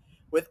team.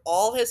 with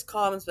all his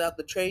comments about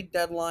the trade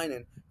deadline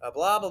and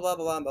blah blah blah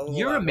blah blah blah.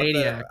 You're a blah,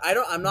 maniac.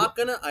 I'm not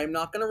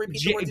gonna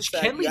repeat the words he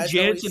said. Kenley You guys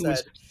know what he Jansen was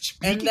said.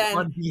 speaking then-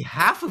 on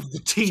behalf of the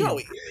team.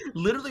 Joey,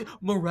 Literally,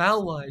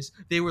 morale-wise,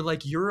 they were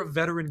like, "You're a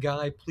veteran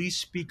guy. Please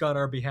speak on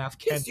our behalf."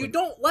 yes, Kenley. you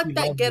don't let We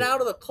that love get you.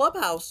 out of the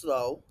clubhouse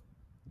though.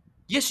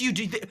 Yes, you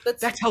do.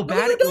 That's how no,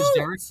 bad you it was, don't.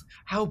 Derek.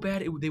 How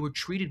bad they were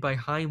treated by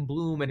Chaim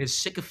Bloom and his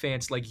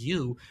sycophants like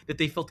you that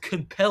they felt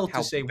compelled How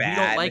to say, "We bad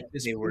don't like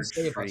this. they were Please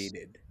save us."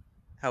 treated.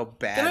 How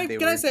bad they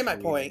Can were I say my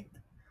treated. point?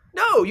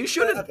 No, you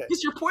shouldn't. Okay.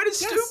 Because your point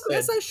is Yes, stupid.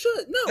 yes, I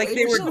should. No, Like it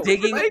they was were no.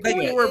 digging, My like they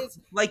point were, is-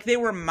 like they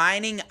were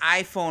mining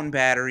iPhone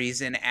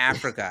batteries in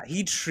Africa.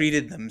 He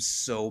treated them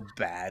so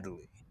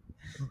badly.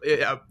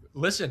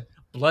 Listen,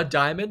 Blood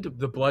Diamond,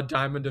 the Blood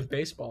Diamond of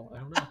baseball. I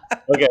don't know.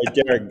 Okay,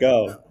 Derek,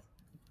 go. No.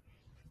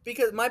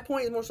 Because my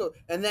point is more so,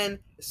 and then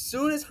as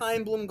soon as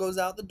Chaim Bloom goes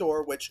out the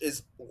door, which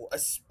is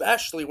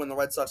especially when the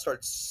Red Sox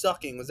started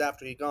sucking, was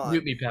after he gone.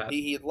 Mute me, Pat.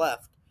 He had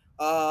left.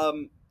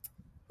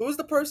 Who's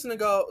the person to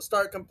go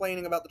start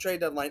complaining about the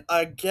trade deadline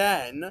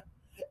again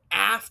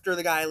after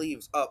the guy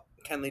leaves? Oh,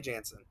 Kenley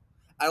Jansen.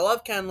 I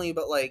love Kenley,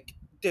 but like,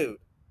 dude,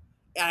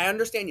 I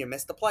understand you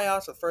missed the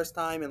playoffs for the first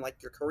time in like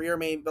your career,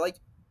 maybe, but like,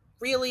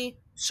 really,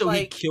 So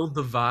he like, killed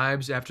the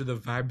vibes after the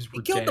vibes he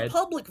were killed dead. the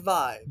public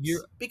vibes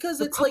You're- because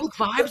The it's like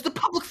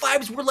public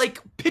vibes were like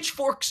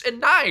pitchforks and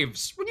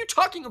knives. What are you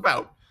talking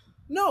about?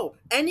 no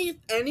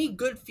any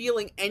good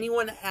feeling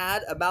anyone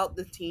had about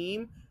the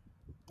team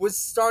was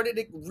started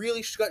to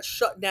really got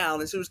shut down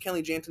as soon as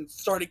Kenley Jansen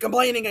started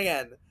complaining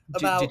again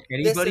about Did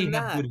this anybody and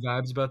have that. good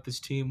vibes about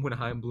this team when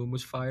Chaim Bloom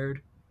was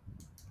fired?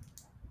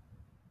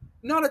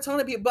 Not a ton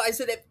of people, but I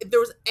said if there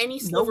was any No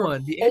sliver one.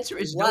 of The hope answer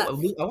is left,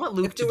 no. I want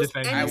Luke if there to was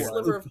defend any you.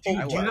 sliver of Do you,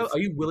 hope do you know, left. are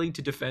you willing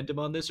to defend him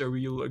on this, or will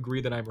you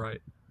agree that I'm right?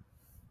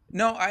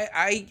 No,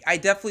 I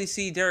definitely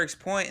see Derek's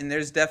point, and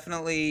there's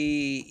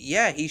definitely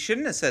he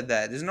shouldn't have said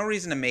that. There's no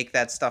reason to make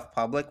that stuff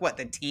public. What,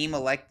 the team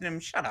elected him?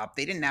 Shut up.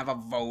 They didn't have a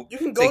vote. You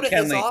can Say, go to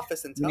his "Kenley,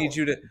 office and we tell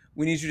need him.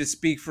 we need you to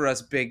speak for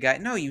us, big guy."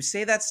 No, you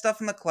say that stuff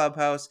in the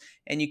clubhouse,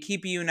 and you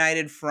keep a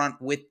united front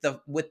with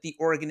the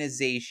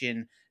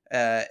organization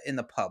in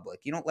the public.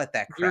 You don't let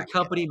that You're a crack get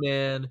company out.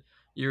 man.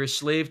 You're a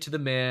slave to the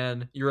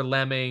man. You're a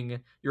lemming.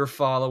 You're a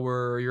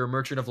follower. You're a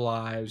merchant of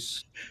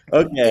lies.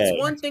 Okay. It's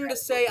one thing to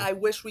say, I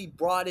wish we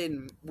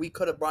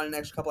could have brought in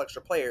a couple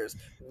extra players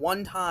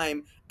one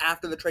time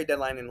after the trade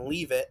deadline and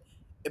leave it,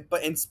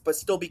 but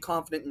still be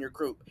confident in your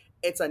group.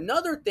 It's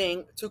another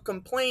thing to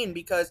complain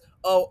because,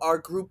 our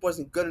group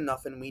wasn't good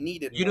enough and we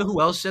needed You know more.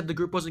 who else said the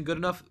group wasn't good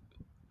enough?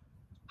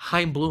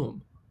 Chaim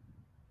Bloom.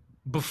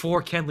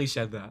 Before Kenley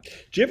said that.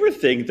 Do you ever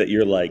think that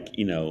you're like,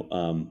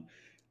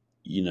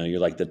 you're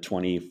like the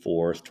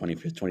 24th,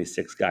 25th,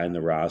 26th guy in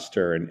the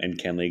roster, and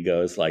Kenley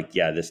goes like,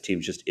 "Yeah, this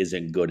team just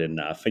isn't good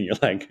enough," and you're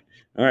like,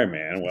 "All right,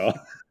 man, well,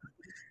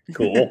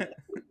 cool."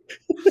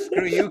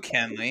 Screw you,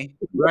 Kenley.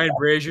 Ryan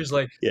Brazier's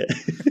like, Yeah.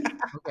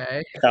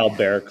 okay. Kyle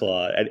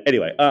Bearclaw.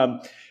 Anyway,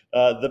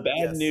 the bad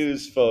Yes.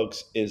 news,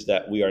 folks, is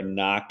that we are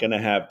not going to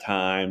have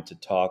time to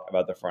talk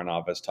about the front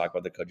office, talk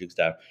about the coaching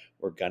staff.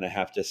 We're going to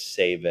have to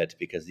save it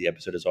because the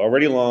episode is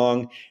already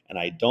long, and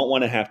I don't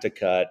want to have to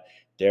cut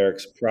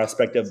Derek's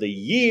prospect of the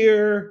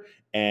year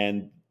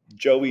and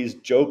Joey's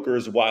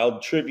Joker's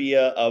wild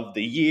trivia of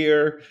the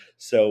year.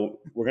 So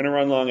we're going to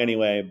run long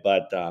anyway,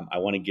 but I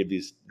want to give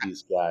these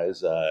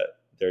guys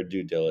their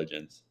due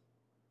diligence.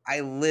 I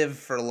live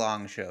for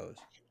long shows.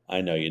 I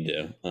know you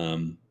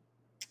do.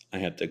 I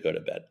have to go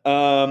to bed.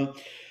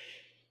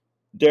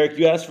 Derek,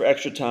 you asked for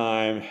extra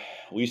time.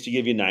 We used to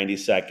give you 90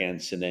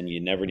 seconds, and then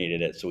you never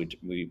needed it, so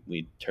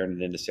we turned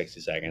it into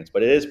 60 seconds.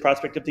 But it is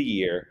prospect of the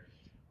year.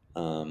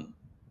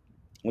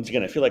 Once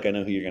again, I feel like I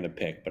know who you're going to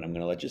pick, but I'm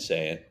going to let you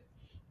say it.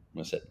 I'm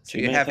going to set So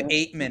you have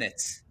 8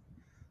 minutes.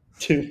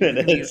 2 I'm giving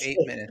you minutes. 8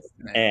 minutes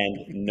tonight. And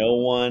no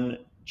one,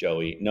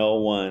 Joey, no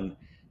one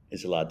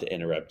is allowed to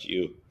interrupt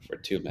you for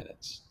 2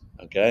 minutes.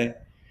 Okay?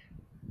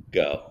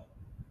 Go.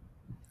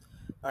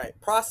 All right,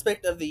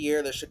 prospect of the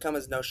year. This should come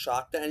as no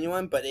shock to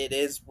anyone, but it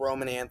is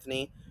Roman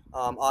Anthony.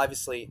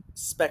 Obviously,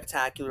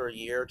 spectacular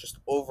year, just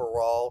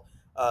overall.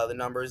 The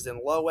numbers in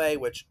low A,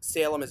 which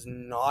Salem is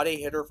not a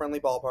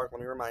hitter-friendly ballpark.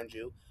 Let me remind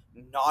you,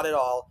 not at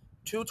all.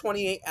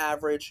 228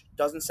 average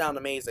doesn't sound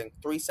amazing.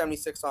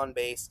 376 on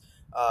base,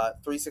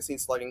 316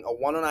 slugging, a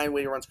 109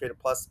 weighted runs created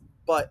plus.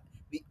 But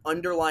the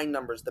underlying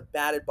numbers, the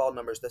batted ball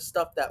numbers, the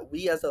stuff that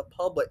we as a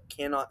public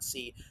cannot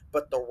see,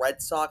 but the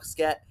Red Sox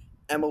get,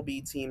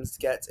 MLB teams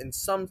get, and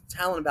some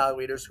talent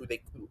evaluators who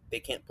they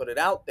can't put it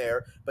out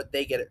there, but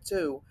they get it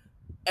too.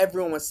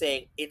 Everyone was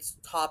saying it's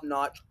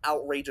top-notch,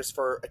 outrageous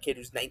for a kid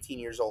who's 19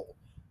 years old.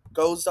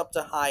 Goes up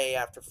to high A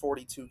after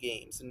 42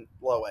 games in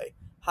low A.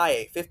 High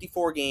A,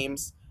 54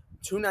 games,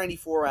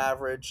 294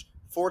 average,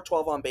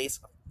 412 on base,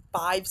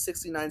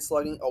 569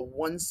 slugging, a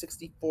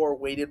 164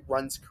 weighted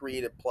runs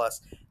created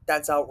plus.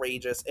 That's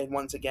outrageous. And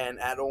once again,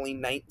 at only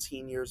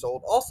 19 years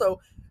old. Also,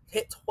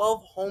 hit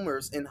 12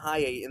 homers in high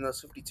A in those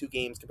 52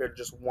 games compared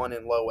to just one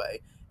in low A.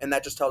 And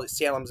that just tells you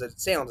Salem's a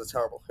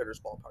terrible hitter's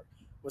ballpark.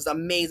 was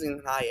amazing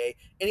in high A,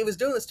 and he was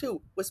doing this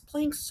too. Was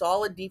playing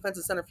solid defense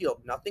in center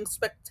field. Nothing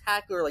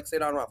spectacular like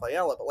Cedar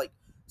Rafaela, but like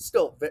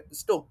still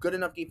good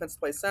enough defense to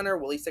play center.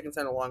 Will he stick in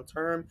center long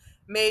term?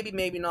 Maybe,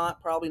 maybe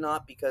not. Probably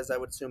not, because I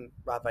would assume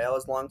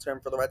Rafaela's long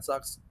term for the Red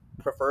Sox,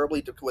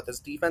 preferably with his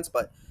defense,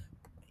 but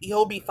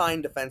he'll be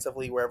fine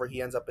defensively wherever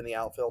he ends up in the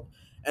outfield.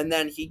 And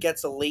then he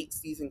gets a late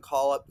season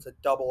call up to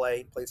Double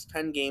A, plays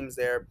 10 games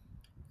there,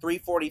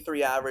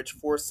 343 average,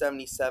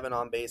 477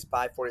 on base,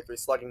 543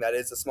 slugging. That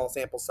is a small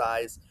sample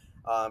size,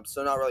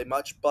 so not really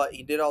much. But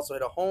he did also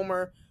hit a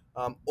homer.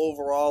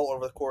 Overall,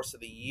 over the course of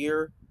the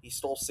year, he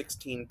stole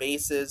 16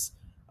 bases.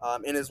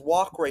 And his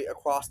walk rate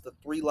across the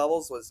three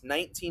levels was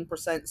 19%,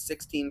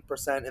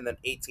 16%, and then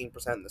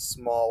 18% in the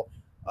small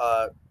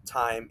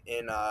time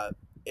in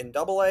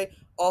Double A.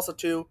 Also,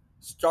 too,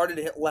 started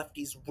to hit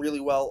lefties really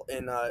well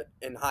in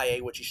high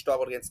A, which he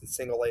struggled against in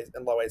single A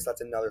and low A. So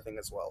that's another thing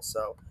as well.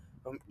 So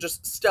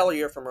just stellar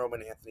year from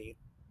Roman Anthony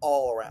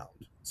all around.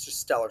 It's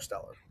just stellar.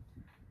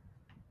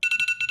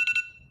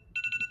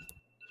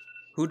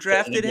 Who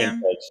drafted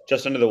him?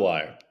 Just under the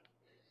wire.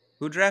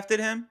 Who drafted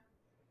him?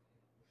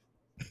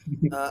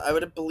 I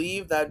would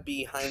believe that'd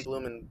be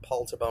Heinblum and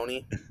Paul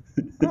Taboni.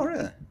 Oh,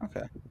 really?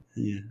 Okay.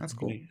 Yeah, that's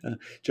cool.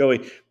 Joey,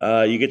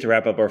 you get to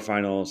wrap up our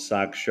final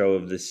Sox show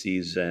of the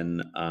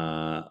season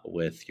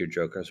with your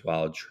Joker's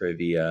Wild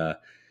trivia.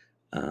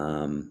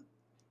 I'll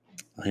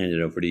hand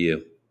it over to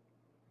you.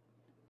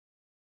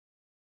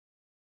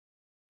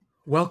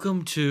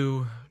 Welcome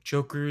to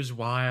Joker's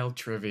Wild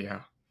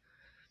Trivia.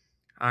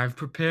 I've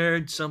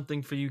prepared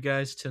something for you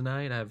guys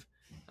tonight. I've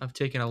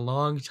taken a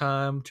long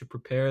time to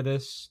prepare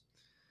this,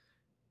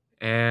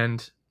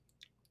 and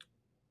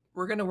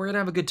we're gonna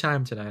have a good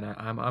time tonight.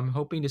 I'm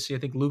hoping to see. I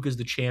think Luke is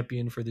the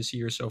champion for this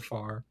year so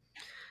far.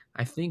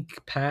 I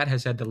think Pat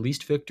has had the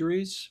least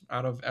victories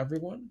out of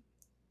everyone.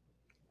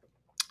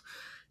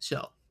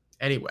 So,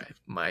 anyway,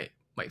 my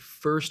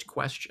first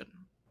question.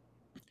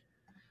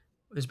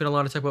 There's been a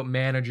lot of talk about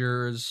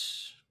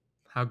managers,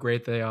 how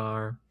great they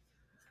are.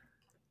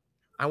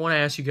 I want to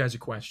ask you guys a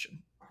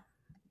question.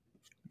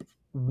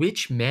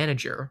 Which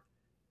manager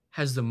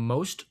has the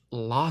most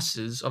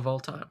losses of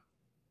all time?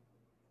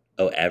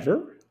 Oh,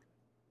 ever?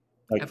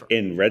 Like Ever.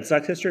 In Red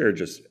Sox history or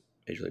just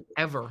Major League?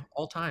 Ever,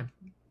 all time.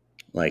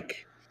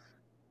 Like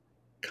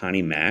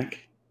Connie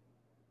Mack?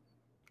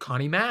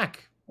 Connie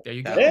Mack. There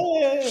you go.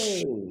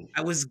 Hey!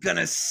 I was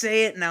gonna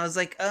say it, and I was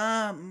like,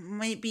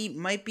 might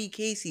be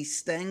Casey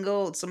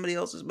Stengel. Somebody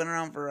else has been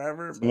around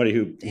forever. Somebody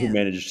who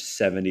managed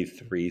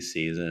 73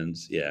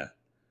 seasons. Yeah.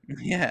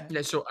 Yeah.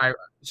 So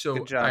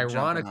Good job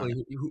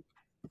ironically,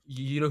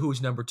 you know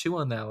who's number 2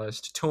 on that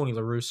list? Tony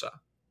La Russa.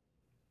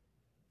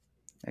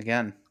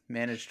 Again,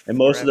 managed. And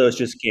most of those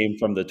just came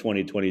from the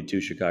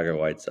 2022 Chicago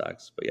White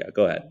Sox. But yeah,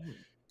 go ahead.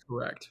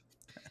 Correct.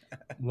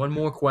 One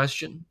more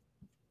question.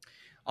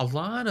 A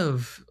lot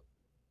of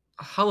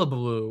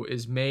hullabaloo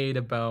is made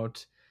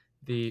about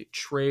the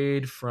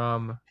trade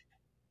from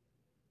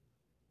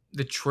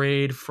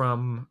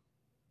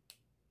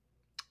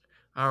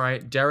all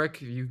right,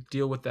 Derek, you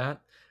deal with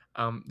that.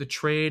 The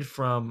trade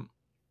from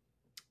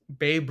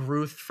Babe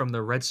Ruth from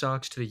the Red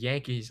Sox to the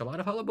Yankees. A lot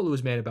of hullabaloo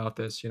is made about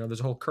this. There's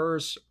a whole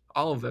curse,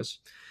 all of this.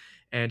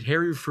 And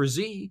Harry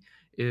Frazee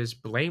is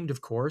blamed, of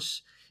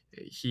course.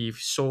 He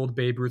sold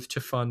Babe Ruth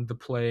to fund the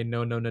play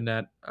No No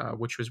Nanette,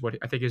 which was what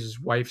I think is his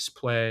wife's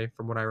play,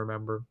 from what I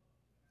remember.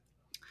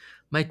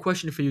 My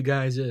question for you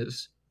guys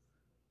is,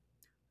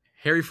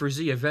 Harry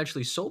Frazee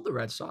eventually sold the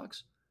Red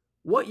Sox.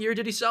 What year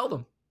did he sell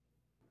them?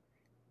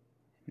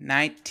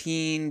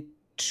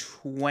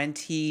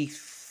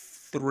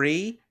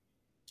 1923.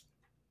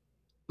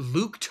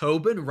 Luke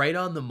Tobin, right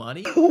on the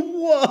money?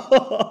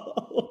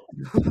 Whoa!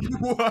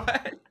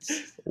 What?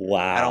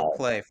 Wow. I don't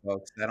play,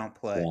 folks. I don't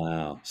play.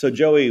 Wow. So,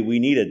 Joey, we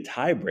need a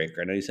tiebreaker.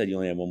 I know you said you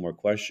only have one more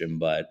question,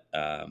 but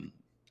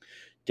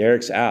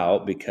Derek's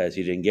out because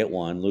he didn't get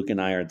one. Luke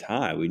and I are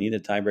tied. We need a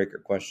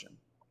tiebreaker question.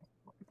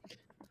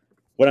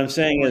 What I'm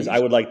saying is I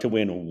would like to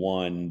win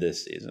one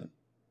this season.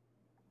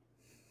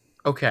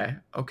 Okay.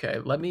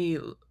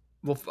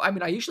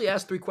 I usually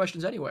ask 3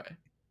 questions anyway.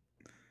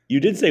 You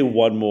did say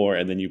one more,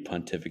 and then you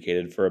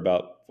pontificated for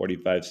about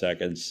 45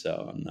 seconds,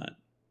 so I'm not.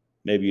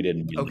 Maybe you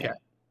didn't. Okay.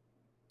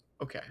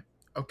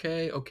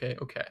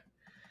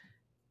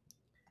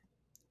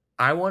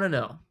 I want to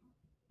know,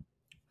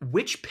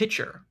 which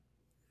pitcher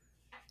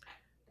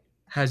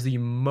has the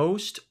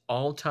most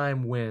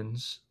all-time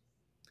wins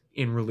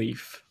in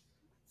relief?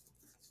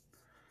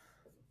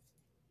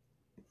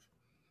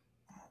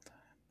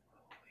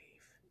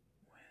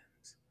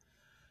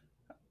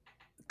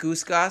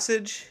 Goose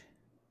Gossage?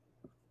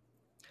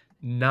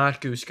 Not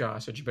Goose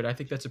Gossage, but I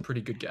think that's a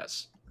pretty good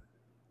guess.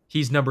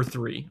 He's number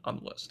 3 on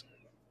the list.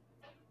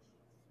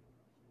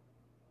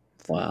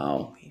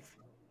 Wow.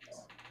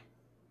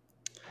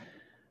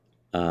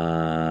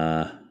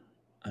 I'm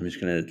just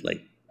gonna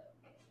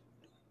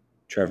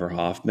Trevor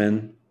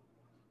Hoffman.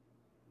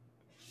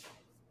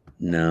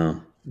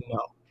 No.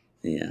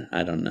 Yeah,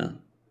 I don't know.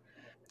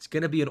 It's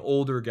gonna be an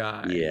older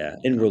guy. Yeah,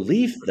 in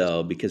relief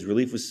though, because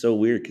relief was so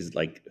weird. Because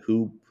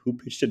who Who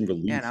pitched in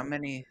relief? Yeah, not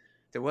many.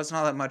 There wasn't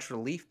all that much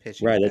relief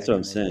pitching. Right, that's back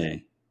what I'm in the day.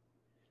 saying.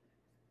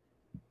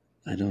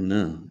 I don't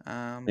know.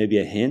 Um, Maybe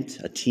a hint,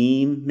 a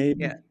team,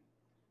 maybe. yeah,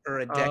 or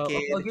a I'll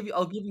decade.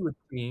 give you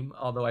a team,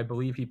 although I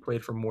believe he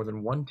played for more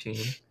than one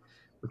team,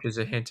 which is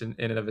a hint in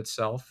and of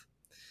itself.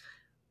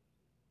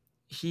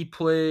 He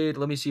played,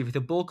 let me see, for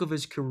the bulk of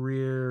his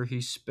career,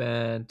 he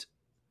spent.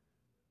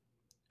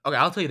 Okay,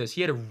 I'll tell you this.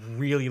 He had a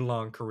really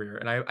long career,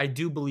 and I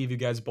do believe you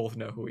guys both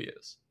know who he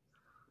is.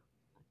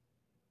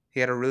 He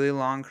had a really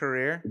long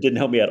career. It didn't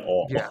help me at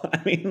all. Yeah.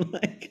 I mean,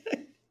 like,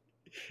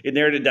 it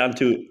narrowed it down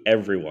to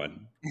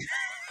everyone.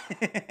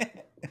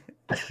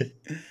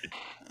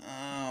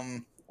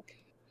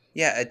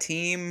 Yeah, a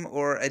team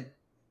or a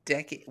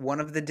decade. One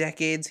of the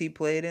decades he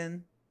played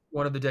in.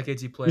 One of the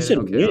decades he You played. said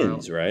in. Okay,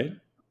 wins, right?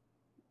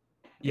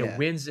 Yeah,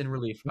 wins in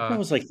relief. I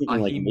was like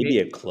thinking like he maybe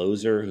made- a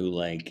closer who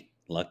like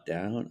lucked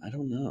out. I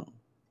don't know.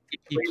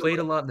 He played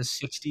a lot in the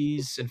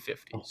 60s and 50s.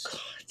 Oh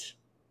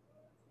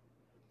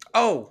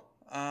God.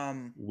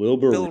 Oh,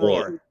 Wilbur Bill Wood.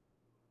 Rohr.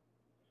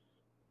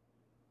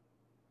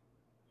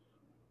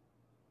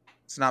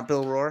 It's not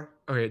Bill Rohr.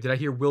 Okay, did I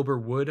hear Wilbur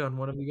Wood on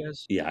one of you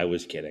guys? Yeah, I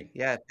was kidding.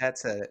 Yeah,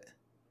 that's it.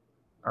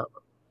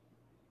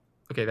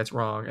 Okay, that's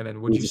wrong. And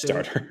then would Who's you the say?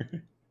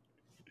 starter?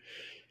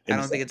 I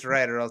don't think it's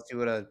right, or else you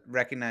would have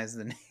recognized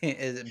the name.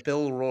 Is it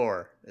Bill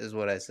Rohr? Is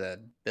what I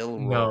said. Bill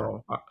Rohr.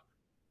 No.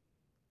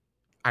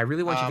 I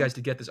really want you guys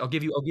to get this. I'll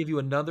give you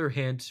another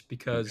hint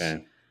because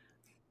Okay.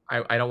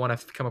 I don't want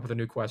to come up with a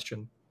new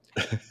question.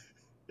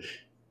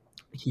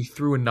 He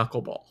threw a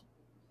knuckleball,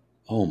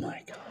 Oh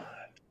my God.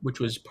 which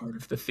was part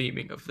of the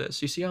theming of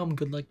this. You see how I'm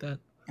good like that?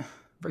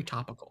 Very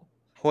topical.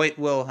 Hoyt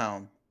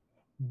Wilhelm.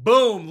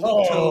 Boom!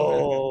 Luke Tobin.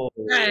 Oh,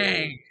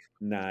 Bang!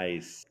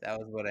 nice. That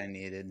was what I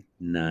needed.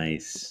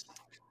 Nice.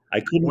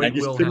 I couldn't. I Wait,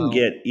 just Wilhelm. couldn't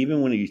get.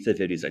 Even when you said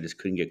 50s, I just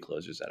couldn't get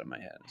closers out of my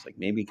head. It's like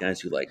maybe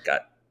guys who like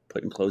got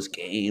put in close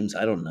games.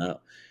 I don't know.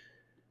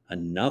 A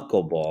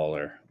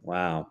knuckleballer.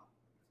 Wow.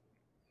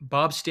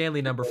 Bob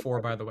Stanley, number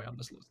 4, by the way, on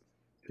this list.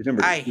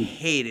 Remember, I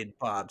hated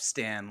Bob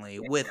Stanley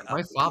with My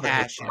a father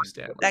hates passion. Bob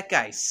Stanley. That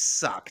guy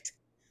sucked.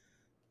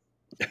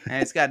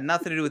 And it's got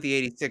nothing to do with the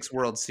 86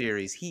 World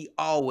Series. He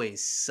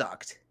always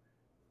sucked.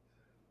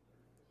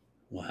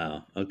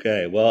 Wow.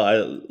 Okay.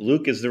 Well,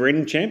 Luke is the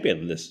reigning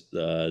champion this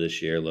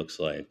year. Looks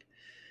like.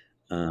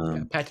 Yeah.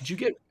 Pat, did you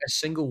get a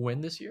single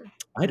win this year?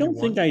 I don't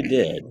think I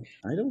did.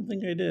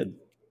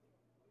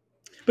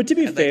 But to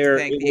be I'd like to fair,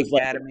 thank the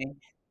Academy.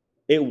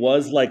 It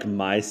was like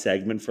my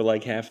segment for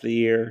like half the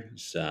year,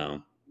 so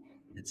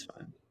it's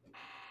fine.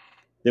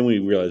 Then we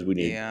realized we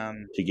need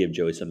to give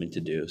Joey something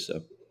to do.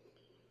 So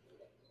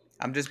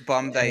I'm just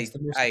bummed. It's the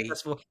most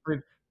successful.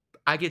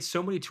 I get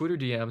so many Twitter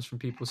DMs from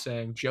people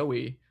saying,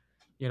 "Joey,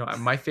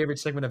 my favorite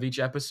segment of each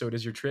episode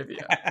is your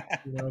trivia.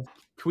 Can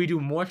we do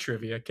more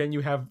trivia? Can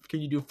you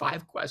do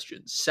 5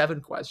 questions,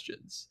 7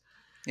 questions?"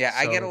 Yeah,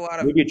 I get a lot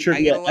of maybe a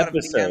trivia I get a lot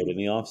episode of in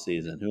the off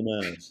season. Who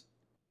knows?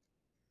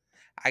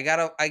 I get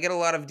a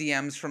lot of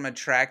DMs from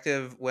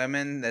attractive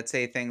women that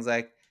say things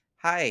like,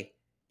 "Hi,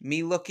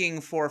 me looking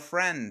for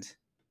friend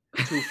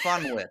to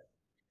fun with."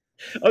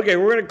 Okay,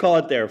 we're gonna call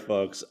it there,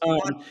 folks.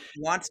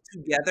 Want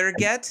together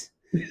get?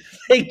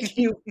 Thank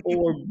you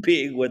for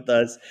being with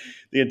us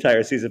the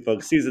entire season,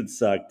 folks. Season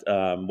sucked.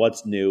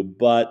 What's new?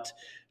 But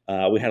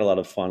we had a lot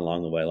of fun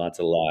along the way. Lots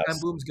of laughs. Time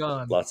Boom's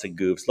gone. Lots of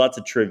goofs. Lots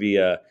of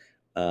trivia.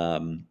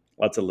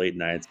 Lots of late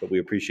nights. But we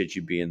appreciate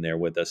you being there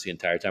with us the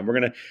entire time. We're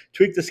gonna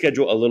tweak the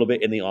schedule a little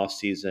bit in the off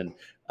season,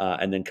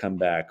 and then come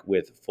back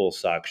with full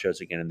sock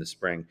shows again in the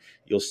spring.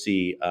 You'll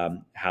see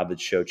how the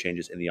show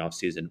changes in the off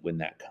season when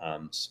that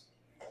comes.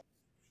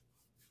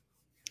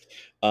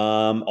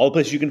 All the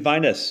places you can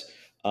find us.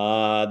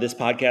 This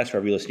podcast,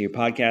 wherever you listen to your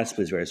podcast,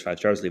 please rate us 5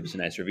 stars, leave us a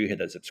nice review, hit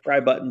that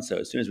subscribe button. So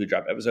as soon as we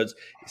drop episodes,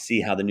 you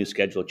see how the new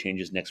schedule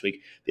changes next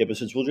week. The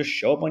episodes will just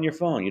show up on your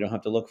phone. You don't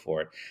have to look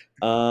for it.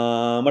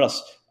 What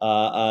else?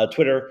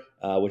 Twitter,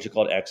 which is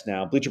called X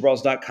now,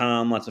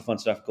 bleacherbrawls.com. Lots of fun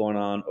stuff going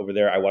on over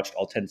there. I watched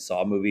all 10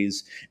 Saw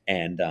movies,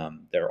 and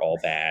they're all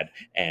bad.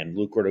 And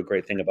Luke wrote a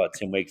great thing about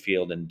Tim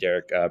Wakefield, and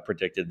Derek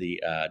predicted the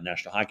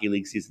National Hockey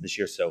League season this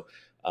year. So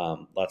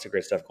lots of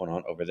great stuff going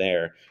on over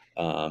there.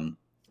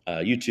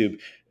 YouTube.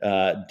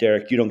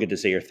 Derek, you don't get to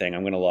say your thing.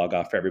 I'm going to log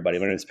off for everybody.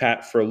 My name is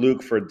Pat, for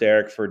Luke, for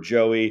Derek, for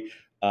Joey.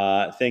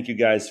 Thank you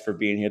guys for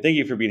being here. Thank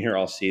you for being here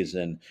all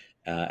season,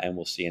 and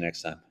we'll see you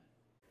next time.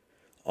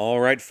 All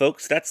right,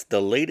 folks, that's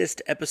the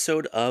latest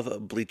episode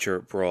of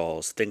Bleacher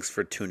Brawls. Thanks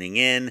for tuning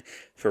in,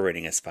 for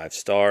rating us 5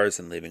 stars,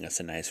 and leaving us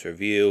a nice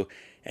review.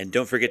 And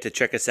don't forget to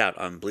check us out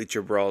on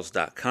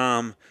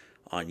bleacherbrawls.com,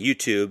 on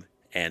YouTube,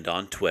 and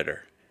on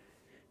Twitter.